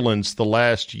petulance the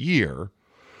last year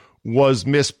was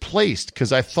misplaced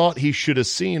because I thought he should have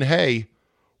seen, hey,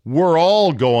 we're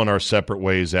all going our separate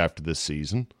ways after this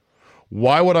season.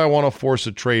 Why would I want to force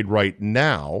a trade right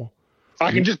now?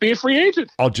 I can just be a free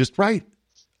agent. I'll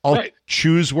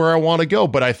choose where I want to go.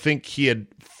 But I think he had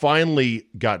finally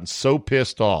gotten so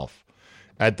pissed off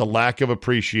at the lack of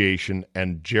appreciation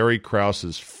and Jerry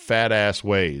Krause's fat ass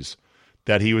ways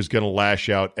that he was going to lash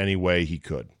out any way he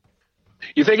could.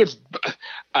 You think it's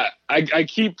I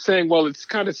keep saying, well, it's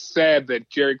kind of sad that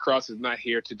Jerry Krause is not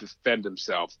here to defend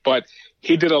himself, but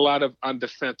he did a lot of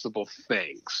undefensible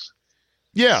things.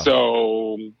 Yeah.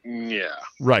 So, yeah.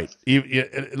 Right.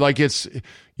 Like it's,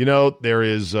 there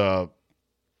is, I'm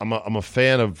a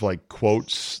fan of like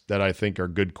quotes that I think are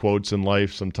good quotes in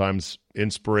life, sometimes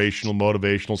inspirational,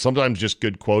 motivational, sometimes just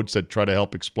good quotes that try to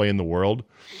help explain the world.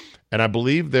 And I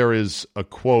believe there is a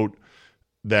quote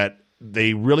that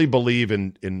they really believe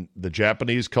in the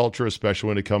Japanese culture, especially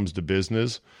when it comes to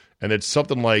business. And it's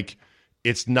something like,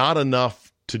 it's not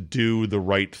enough to do the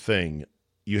right thing.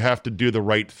 You have to do the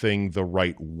right thing the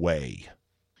right way.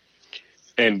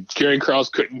 And Jerry Krause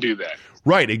couldn't do that.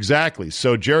 Right, exactly.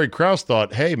 So Jerry Krause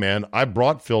thought, hey, man, I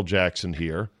brought Phil Jackson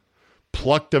here,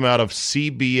 plucked him out of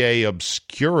CBA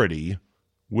obscurity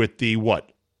with the,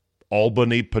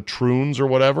 Albany Patroons or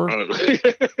whatever?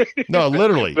 No,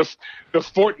 literally. The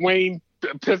Fort Wayne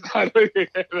that's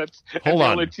Hold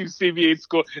on. only two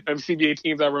CBA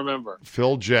teams I remember.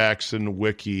 Phil Jackson,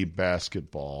 Wiki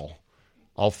Basketball.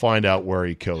 I'll find out where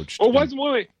he coached. Oh, was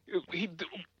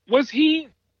he?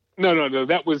 No.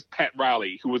 That was Pat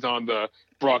Riley, who was on the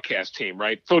broadcast team,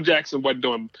 right? Phil Jackson wasn't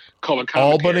doing color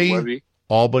commentary, was he?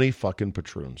 Albany fucking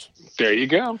Patroons. There you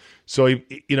go. So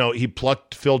he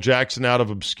plucked Phil Jackson out of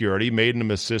obscurity, made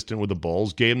him assistant with the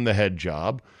Bulls, gave him the head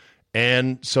job,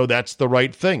 and so that's the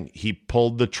right thing. He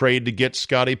pulled the trade to get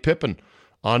Scottie Pippen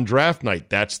on draft night.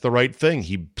 That's the right thing.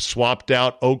 He swapped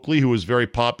out Oakley, who was very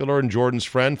popular and Jordan's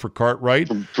friend, for Cartwright,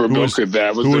 who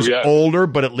was older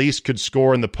but at least could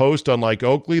score in the post, unlike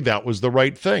Oakley. That was the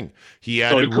right thing. He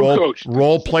added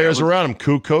role players around him.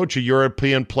 Kukoc, a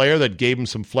European player that gave him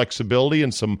some flexibility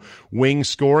and some wing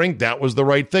scoring. That was the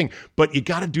right thing. But you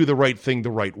got to do the right thing the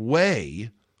right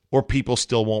way, or people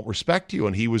still won't respect you.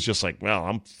 And he was just like,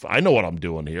 well, I know what I'm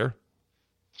doing here.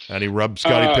 And he rubbed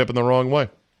Scottie Pippen the wrong way.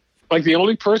 Like the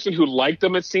only person who liked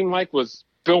him, it seemed like, was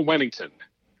Bill Wennington.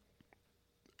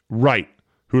 Right.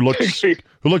 Who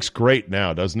looks great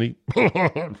now, doesn't he?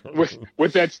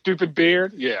 with that stupid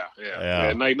beard?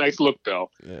 Yeah. Nice look,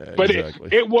 Bill. Yeah, but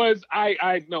exactly. it was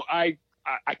I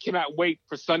cannot wait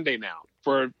for Sunday now.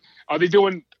 Are they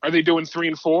doing 3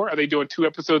 and 4? Are they doing 2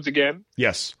 episodes again?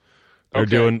 Yes. They're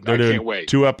doing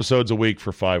 2 episodes a week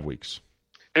for 5 weeks.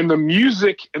 And the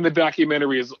music in the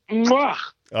documentary is mwah!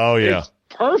 Oh yeah. It's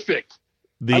perfect.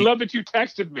 I love that you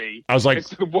texted me. I was like,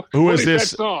 said, who is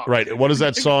this? That song? Right. What is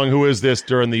that song? Who is this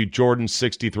during the Jordan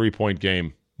 63-point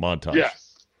game montage?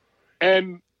 Yes.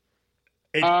 And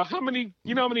how many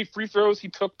free throws he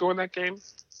took during that game?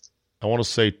 I want to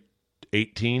say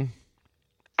 18.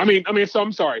 So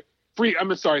I'm sorry.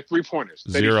 3-pointers.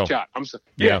 0. Shot. I'm sorry.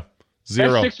 Yeah.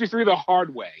 0. That's 63 the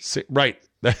hard way. Right.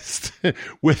 That's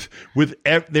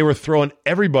they were throwing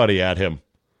everybody at him.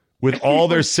 With all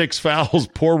their 6 fouls,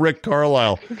 poor Rick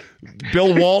Carlisle.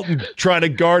 Bill Walton trying to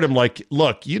guard him like,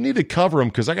 look, you need to cover him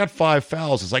because I got 5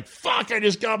 fouls. It's like, fuck, I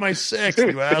just got my 6,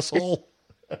 you asshole.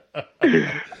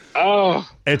 Oh.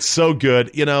 It's so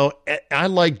good. I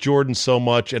like Jordan so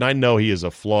much, and I know he is a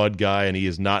flawed guy, and he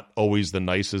is not always the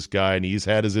nicest guy, and he's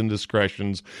had his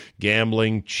indiscretions,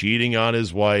 gambling, cheating on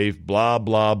his wife, blah,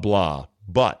 blah, blah.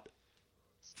 But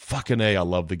fucking A, I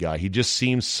love the guy. He just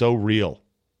seems so real.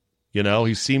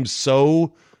 He seems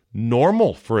so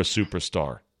normal for a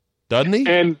superstar, doesn't he?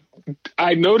 And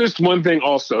I noticed one thing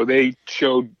also. They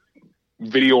showed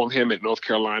video of him at North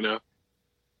Carolina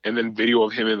and then video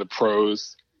of him in the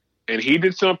pros. And he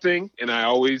did something, and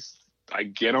I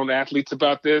get on athletes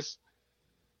about this.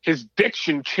 His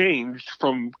diction changed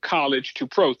from college to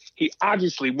pros. He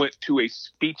obviously went to a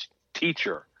speech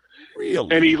teacher.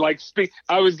 Really? And he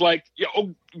I was like,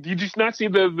 did you just not see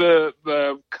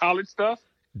the college stuff?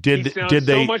 Did they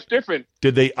so much different?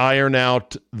 Did they iron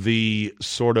out the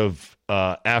sort of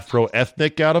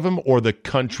Afro-ethnic out of him, or the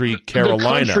country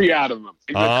Carolina? The country out of him.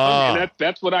 And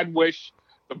that's what I'd wish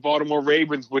the Baltimore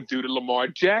Ravens would do to Lamar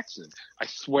Jackson. I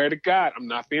swear to God, I'm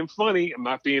not being funny. I'm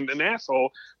not being an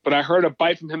asshole. But I heard a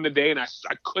bite from him today, and I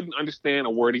couldn't understand a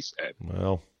word he said.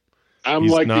 Well, I'm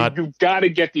like, you got to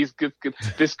get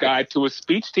this guy to a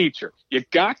speech teacher. You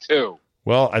got to.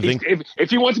 Well, I think if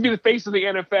he wants to be the face of the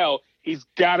NFL, he's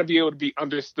got to be able to be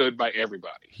understood by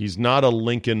everybody. He's not a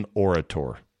Lincoln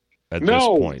orator at this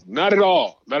point. No, not at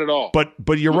all. Not at all.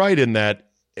 But you're right in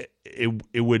that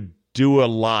it would do a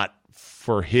lot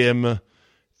for him,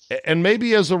 and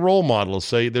maybe as a role model,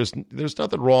 say there's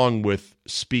nothing wrong with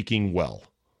speaking well,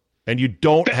 and you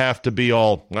don't have to be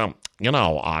all,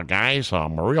 guys,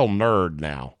 I'm a real nerd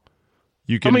now.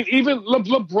 even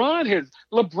LeBron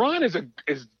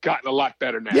has gotten a lot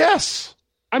better now. Yes.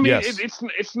 I mean,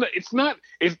 it's not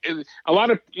a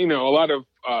lot of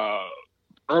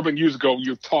urban youths go,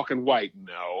 "You're talking white."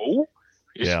 No,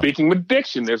 you're speaking with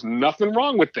diction. There's nothing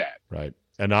wrong with that. Right.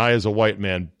 And I, as a white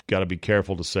man, got to be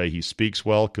careful to say he speaks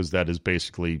well, because that is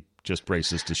basically just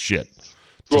racist as shit.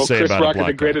 Well, Chris Rock is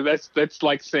the greatest. That's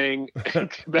like saying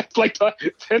that's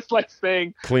like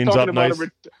saying cleans up nice.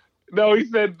 No, he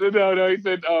said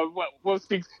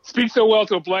speak so well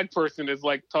to a black person is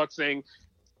like talking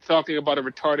about a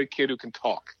retarded kid who can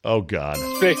talk. Oh God.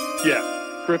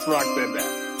 Yeah, Chris Rock said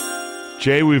that.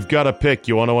 Jay, we've got a pick.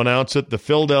 You want to announce it? The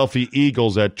Philadelphia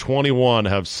Eagles at 21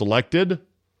 have selected.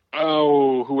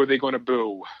 Oh, who are they going to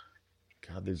boo?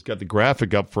 God, he's got the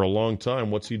graphic up for a long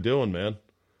time. What's he doing, man?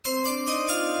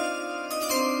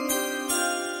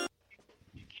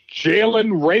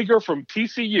 Jalen Reagor from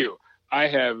TCU. I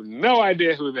have no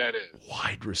idea who that is.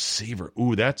 Wide receiver.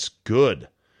 Ooh, that's good.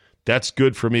 That's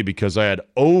good for me because I had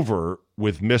over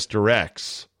with Mr.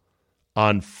 X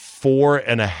on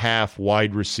 4.5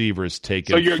 wide receivers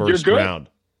taken first round.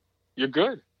 You're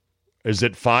good. Is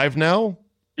it 5 now?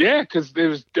 Yeah, because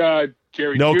there's Jerry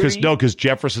Jeudy. Because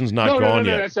Jefferson's not gone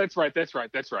yet. That's right.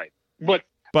 But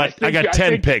I got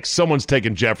 10 picks. Someone's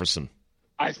taking Jefferson.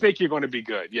 I think you're going to be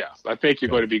good. Yeah, I think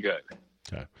you're going to be good.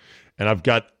 Okay. And I've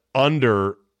got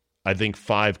under, I think,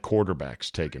 5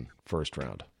 quarterbacks taken first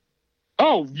round.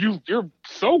 Oh, you're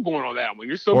so going on that one.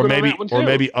 You're so good on that one too. Or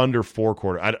maybe under 4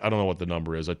 quarter. I don't know what the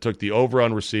number is. I took the over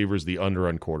on receivers, the under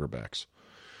on quarterbacks.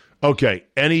 Okay.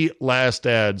 Any last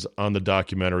ads on the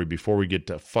documentary before we get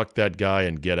to fuck that guy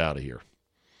and get out of here?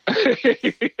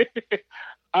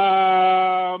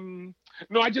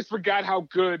 No, I just forgot how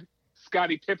good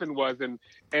Scottie Pippen was,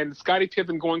 and Scottie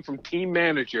Pippen going from team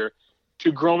manager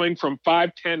to growing from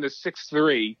 5'10" to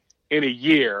 6'3" in a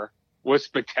year was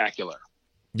spectacular.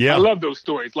 Yeah, I love those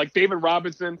stories. Like David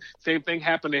Robinson, same thing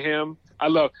happened to him. I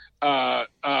love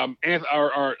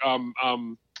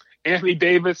Anthony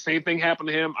Davis, same thing happened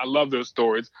to him. I love those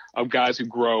stories of guys who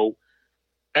grow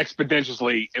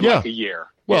exponentially in like a year.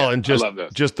 Well, and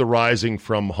just the rising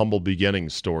from humble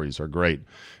beginnings stories are great.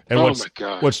 And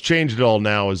what's changed it all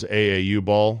now is AAU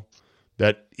ball,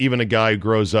 that even a guy who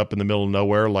grows up in the middle of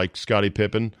nowhere like Scottie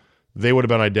Pippen, they would have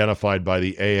been identified by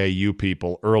the AAU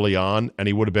people early on, and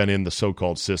he would have been in the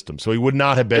so-called system. So he would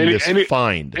not have been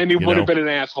fined. And he would have been an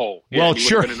asshole. Yeah, well,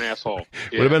 sure. Would have been an asshole.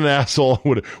 Yeah. Would have been an asshole.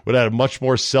 Would have had a much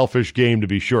more selfish game, to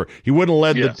be sure. He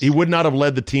wouldn't he would not have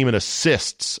led the team in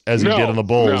assists as he did on the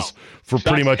Bulls for Shots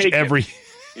pretty much taken. every.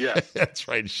 Yeah, that's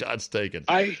right. Shots taken.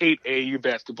 I hate AAU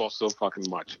basketball so fucking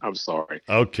much. I'm sorry.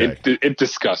 Okay, it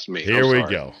disgusts me. Here we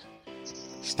go.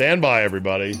 Stand by,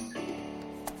 everybody.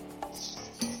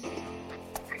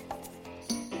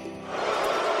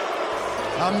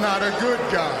 I'm not a good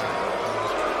guy.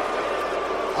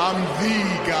 I'm the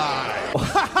guy.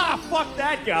 Fuck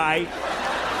that guy.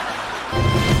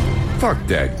 Fuck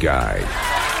that guy.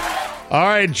 All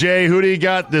right, Jay, who do you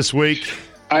got this week?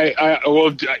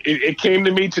 It came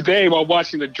to me today while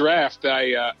watching the draft.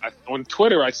 I on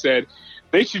Twitter I said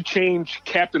they should change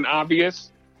Captain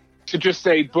Obvious to just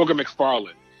say Booger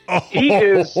McFarland. He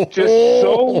is just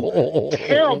so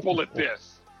terrible at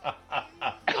this.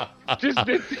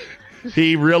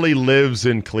 He really lives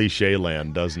in cliche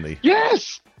land, doesn't he?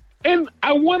 Yes, and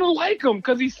I want to like him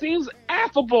because he seems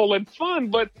affable and fun,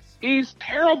 but he's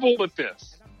terrible at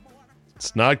this.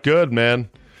 It's not good, man.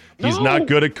 He's not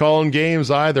good at calling games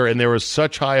either, and there were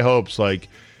such high hopes, like,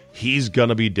 he's going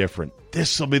to be different.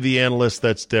 This will be the analyst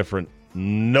that's different.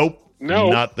 Nope,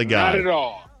 not the guy. Not at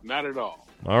all. Not at all.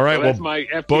 All right, so that's my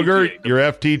FTG. Booger, your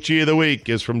FTG of the week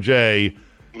is from Jay.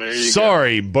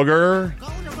 Sorry, go. Booger.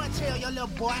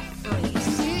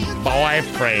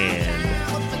 Boyfriend.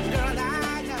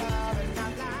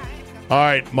 All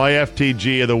right, my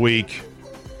FTG of the week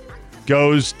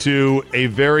goes to a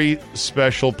very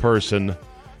special person.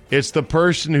 It's the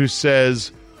person who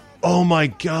says, oh my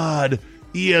God,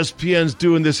 ESPN's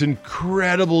doing this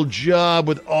incredible job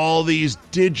with all these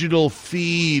digital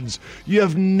feeds. You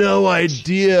have no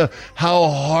idea how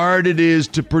hard it is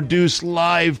to produce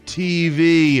live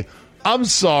TV. I'm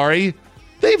sorry.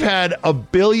 They've had 1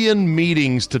 billion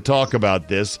meetings to talk about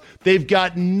this. They've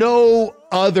got no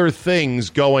other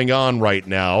things going on right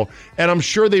now, and I'm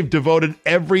sure they've devoted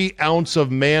every ounce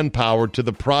of manpower to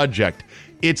the project.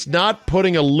 It's not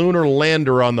putting a lunar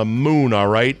lander on the moon, all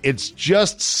right? It's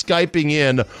just Skyping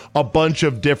in a bunch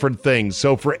of different things.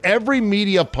 So for every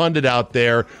media pundit out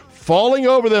there falling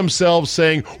over themselves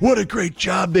saying, what a great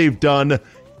job they've done,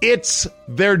 it's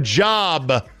their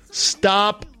job.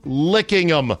 Stop licking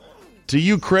them. To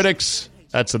you critics,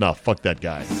 That's enough. Fuck that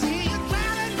guy.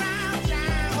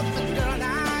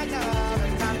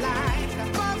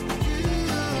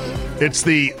 It's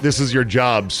this is your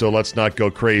job, so let's not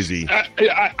go crazy.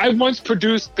 I once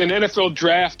produced an NFL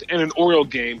draft and an Oriole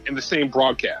game in the same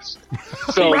broadcast.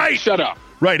 So right. Shut up.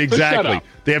 Right, exactly.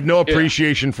 They have no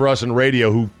appreciation for us in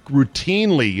radio who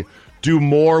routinely do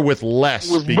more with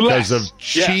less because of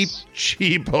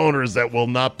cheap owners that will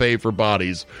not pay for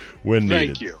bodies when needed.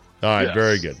 Thank you. All right,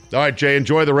 very good. All right, Jay,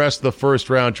 enjoy the rest of the first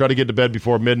round. Try to get to bed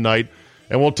before midnight,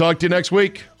 and we'll talk to you next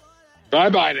week.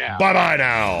 Bye-bye now. Bye-bye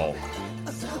now.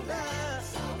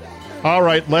 All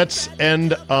right, let's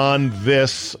end on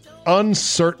this.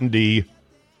 Uncertainty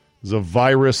is a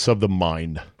virus of the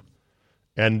mind,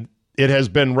 and it has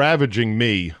been ravaging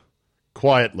me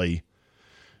quietly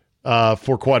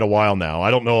for quite a while now. I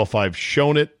don't know if I've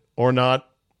shown it or not,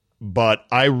 but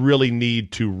I really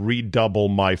need to redouble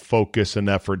my focus and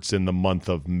efforts in the month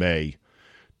of May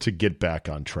to get back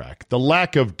on track. The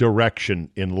lack of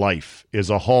direction in life is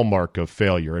a hallmark of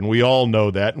failure, and we all know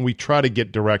that, and we try to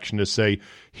get direction to say,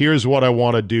 here's what I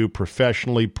want to do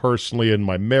professionally, personally, in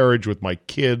my marriage, with my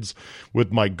kids,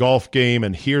 with my golf game,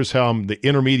 and here's how the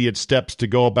intermediate steps to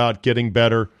go about getting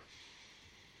better.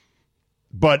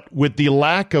 But with the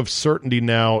lack of certainty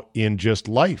now in just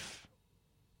life,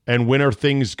 and when are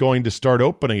things going to start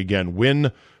opening again?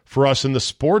 When, for us in the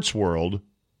sports world,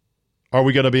 are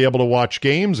we going to be able to watch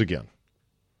games again?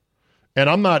 And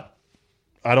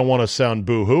I don't want to sound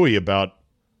boo-hooey about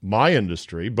my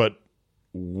industry, but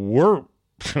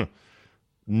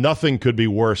nothing could be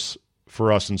worse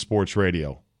for us in sports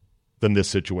radio than this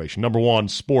situation. Number one,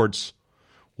 sports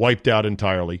wiped out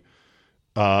entirely,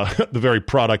 the very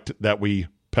product that we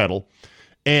peddle.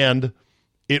 And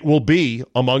it will be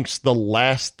amongst the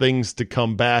last things to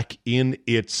come back in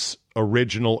its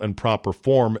original and proper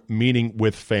form, meaning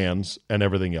with fans and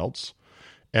everything else.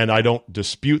 And I don't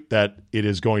dispute that it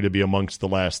is going to be amongst the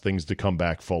last things to come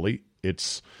back fully.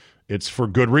 It's for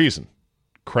good reason.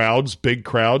 Crowds, big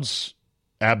crowds,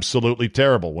 absolutely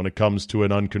terrible when it comes to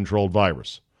an uncontrolled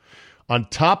virus. On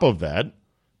top of that,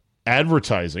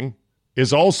 advertising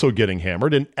is also getting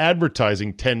hammered, and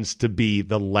advertising tends to be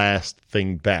the last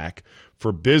thing back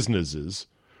for businesses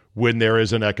when there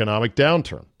is an economic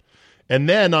downturn. And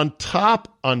then on top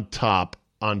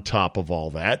of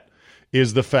all that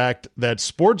is the fact that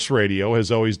sports radio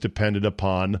has always depended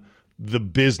upon the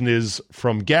business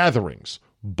from gatherings,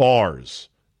 bars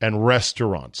and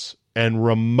restaurants and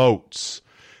remotes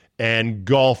and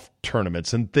golf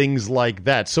tournaments and things like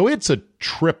that. So it's a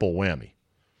triple whammy.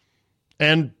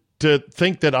 And to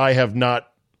think that I have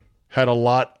not had a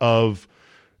lot of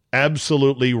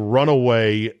absolutely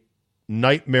runaway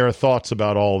nightmare thoughts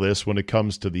about all this when it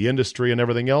comes to the industry and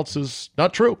everything else is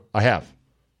not true. I have.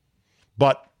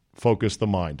 But focus the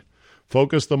mind.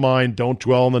 Focus the mind. Don't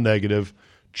dwell on the negative.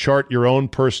 Chart your own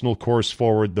personal course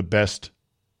forward the best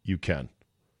you can.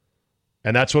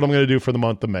 And that's what I'm going to do for the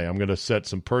month of May. I'm going to set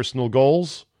some personal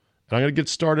goals, and I'm going to get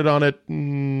started on it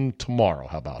tomorrow.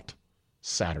 How about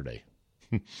Saturday?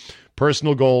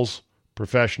 Personal goals,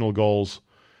 professional goals,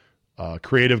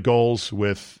 creative goals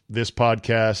with this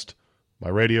podcast, my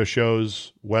radio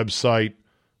shows, website,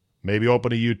 maybe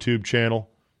open a YouTube channel,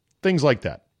 things like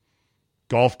that.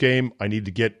 Golf game, I need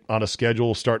to get on a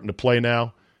schedule starting to play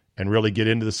now and really get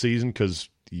into the season because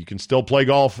you can still play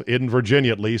golf in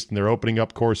Virginia at least, and they're opening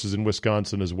up courses in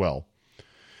Wisconsin as well.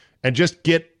 And just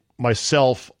get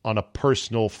myself on a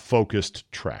personal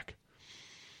focused track.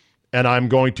 And I'm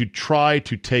going to try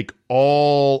to take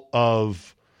all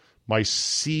of my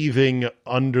seething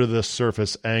under the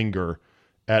surface anger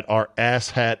at our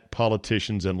asshat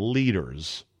politicians and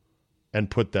leaders and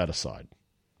put that aside.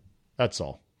 That's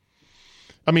all.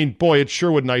 I mean, boy, it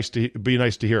sure would be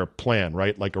nice to hear a plan,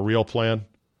 right? Like a real plan.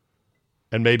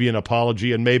 And maybe an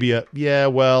apology and maybe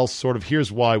sort of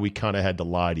here's why we kind of had to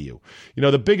lie to you. You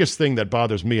know, the biggest thing that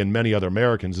bothers me and many other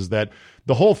Americans is that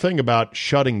the whole thing about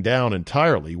shutting down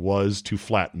entirely was to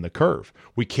flatten the curve.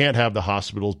 We can't have the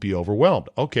hospitals be overwhelmed.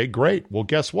 Okay, great. Well,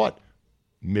 guess what?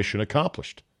 Mission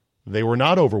accomplished. They were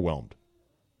not overwhelmed.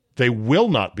 They will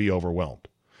not be overwhelmed.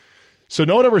 So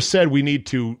no one ever said we need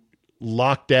to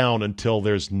lock down until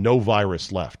there's no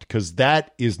virus left, because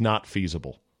that is not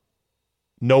feasible.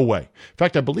 No way. In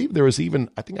fact, I believe there was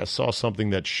I think I saw something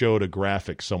that showed a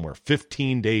graphic somewhere,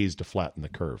 15 days to flatten the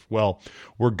curve. Well,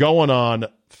 we're going on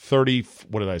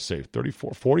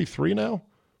 43 now?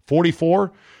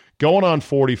 44? Going on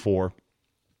 44,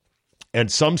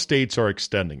 and some states are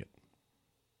extending it.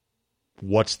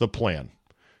 What's the plan?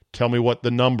 Tell me what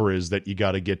the number is that you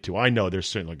got to get to. I know there's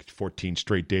certainly like 14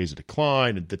 straight days of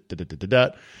decline and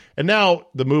And now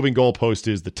the moving goalpost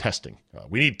is the testing.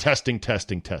 We need testing.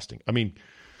 I mean,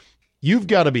 you've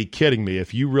got to be kidding me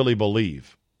if you really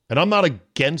believe. And I'm not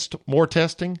against more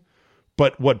testing,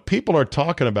 but what people are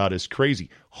talking about is crazy.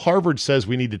 Harvard says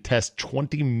we need to test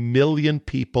 20 million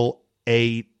people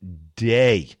a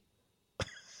day.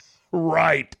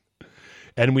 Right.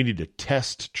 And we need to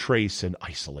test, trace, and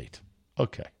isolate.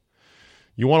 Okay.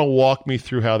 You want to walk me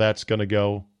through how that's going to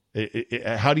go?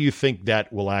 How do you think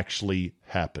that will actually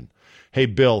happen? Hey,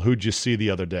 Bill, who'd you see the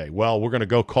other day? Well, we're going to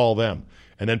go call them.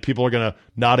 And then people are going to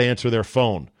not answer their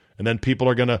phone. And then people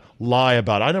are going to lie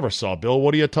about, I never saw Bill.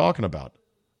 What are you talking about?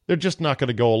 They're just not going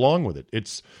to go along with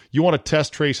it. You want to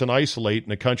test, trace, and isolate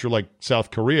in a country like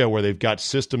South Korea where they've got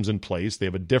systems in place. They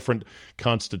have a different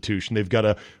constitution. They've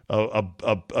got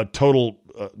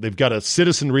they've got a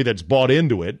citizenry that's bought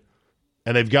into it,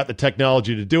 and they've got the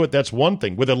technology to do it. That's one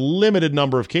thing. With a limited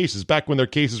number of cases, back when their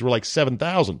cases were like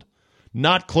 7,000,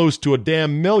 not close to a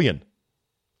damn million.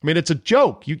 I mean, it's a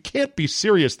joke. You can't be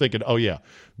serious thinking, oh, yeah,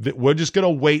 we're just going to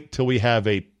wait till we have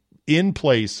a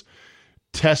in-place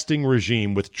testing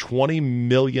regime with 20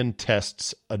 million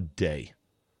tests a day.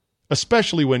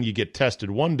 Especially when you get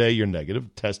tested one day, you're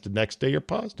negative. Tested next day, you're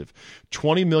positive.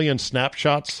 20 million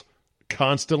snapshots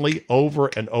constantly over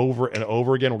and over and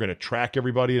over again. We're going to track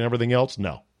everybody and everything else?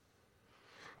 No.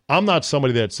 I'm not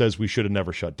somebody that says we should have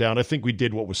never shut down. I think we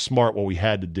did what was smart, what we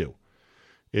had to do,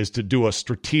 is to do a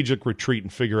strategic retreat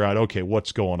and figure out, okay,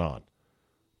 what's going on.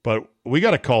 But we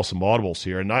got to call some audibles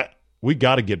here, and we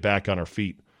got to get back on our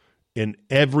feet in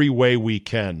every way we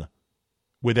can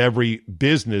with every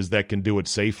business that can do it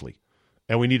safely.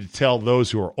 And we need to tell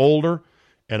those who are older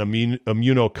and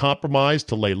immunocompromised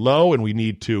to lay low, and we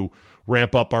need to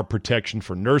ramp up our protection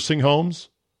for nursing homes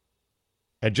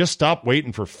and just stop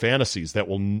waiting for fantasies that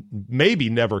will maybe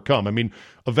never come. I mean,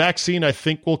 a vaccine I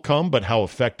think will come, but how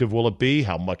effective will it be?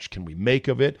 How much can we make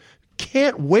of it?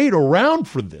 Can't wait around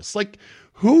for this. Like,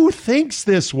 who thinks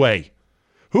this way?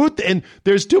 And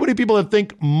there's too many people that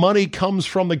think money comes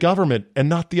from the government and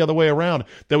not the other way around,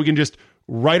 that we can just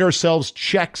write ourselves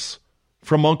checks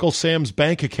from Uncle Sam's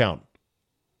bank account.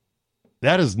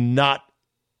 That is not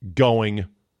going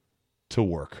to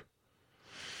work.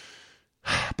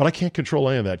 But I can't control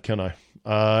any of that, can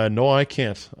I? No, I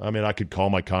can't. I mean, I could call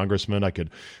my congressman. I could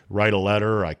write a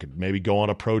letter. I could maybe go on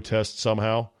a protest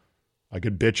somehow. I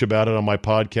could bitch about it on my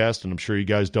podcast, and I'm sure you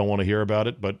guys don't want to hear about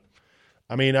it, but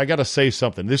I mean, I got to say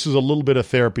something. This is a little bit of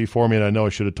therapy for me, and I know I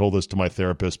should have told this to my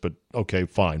therapist, but okay,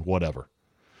 fine, whatever.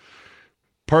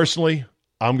 Personally,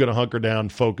 I'm going to hunker down,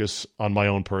 focus on my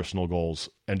own personal goals,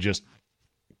 and just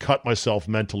cut myself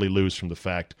mentally loose from the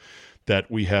fact that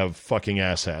we have fucking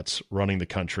asshats running the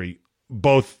country,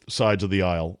 both sides of the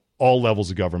aisle, all levels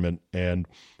of government, and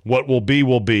what will be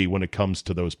when it comes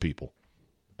to those people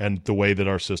and the way that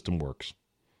our system works.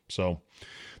 So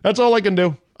that's all I can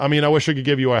do. I mean, I wish I could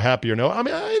give you a happier note. I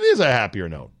mean, it is a happier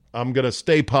note. I'm going to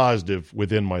stay positive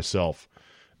within myself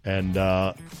and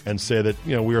say that,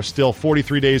 you know, we are still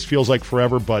 43 days feels like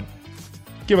forever, but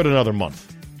give it another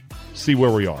month. See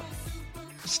where we are.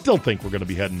 Still think we're going to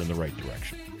be heading in the right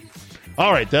direction.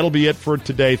 All right, that'll be it for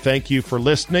today. Thank you for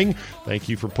listening. Thank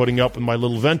you for putting up with my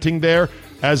little venting there.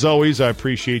 As always, I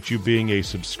appreciate you being a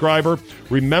subscriber.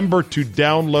 Remember to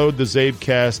download the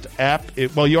CzabeCast app.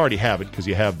 Well, you already have it because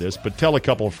you have this, but tell a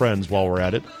couple of friends while we're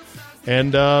at it.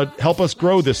 And help us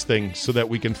grow this thing so that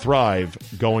we can thrive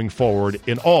going forward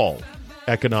in all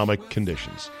economic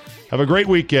conditions. Have a great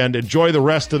weekend. Enjoy the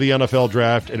rest of the NFL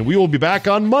draft, and we will be back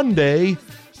on Monday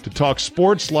to talk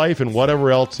sports, life, and whatever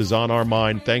else is on our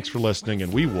mind. Thanks for listening,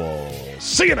 and we will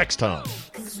see you next time.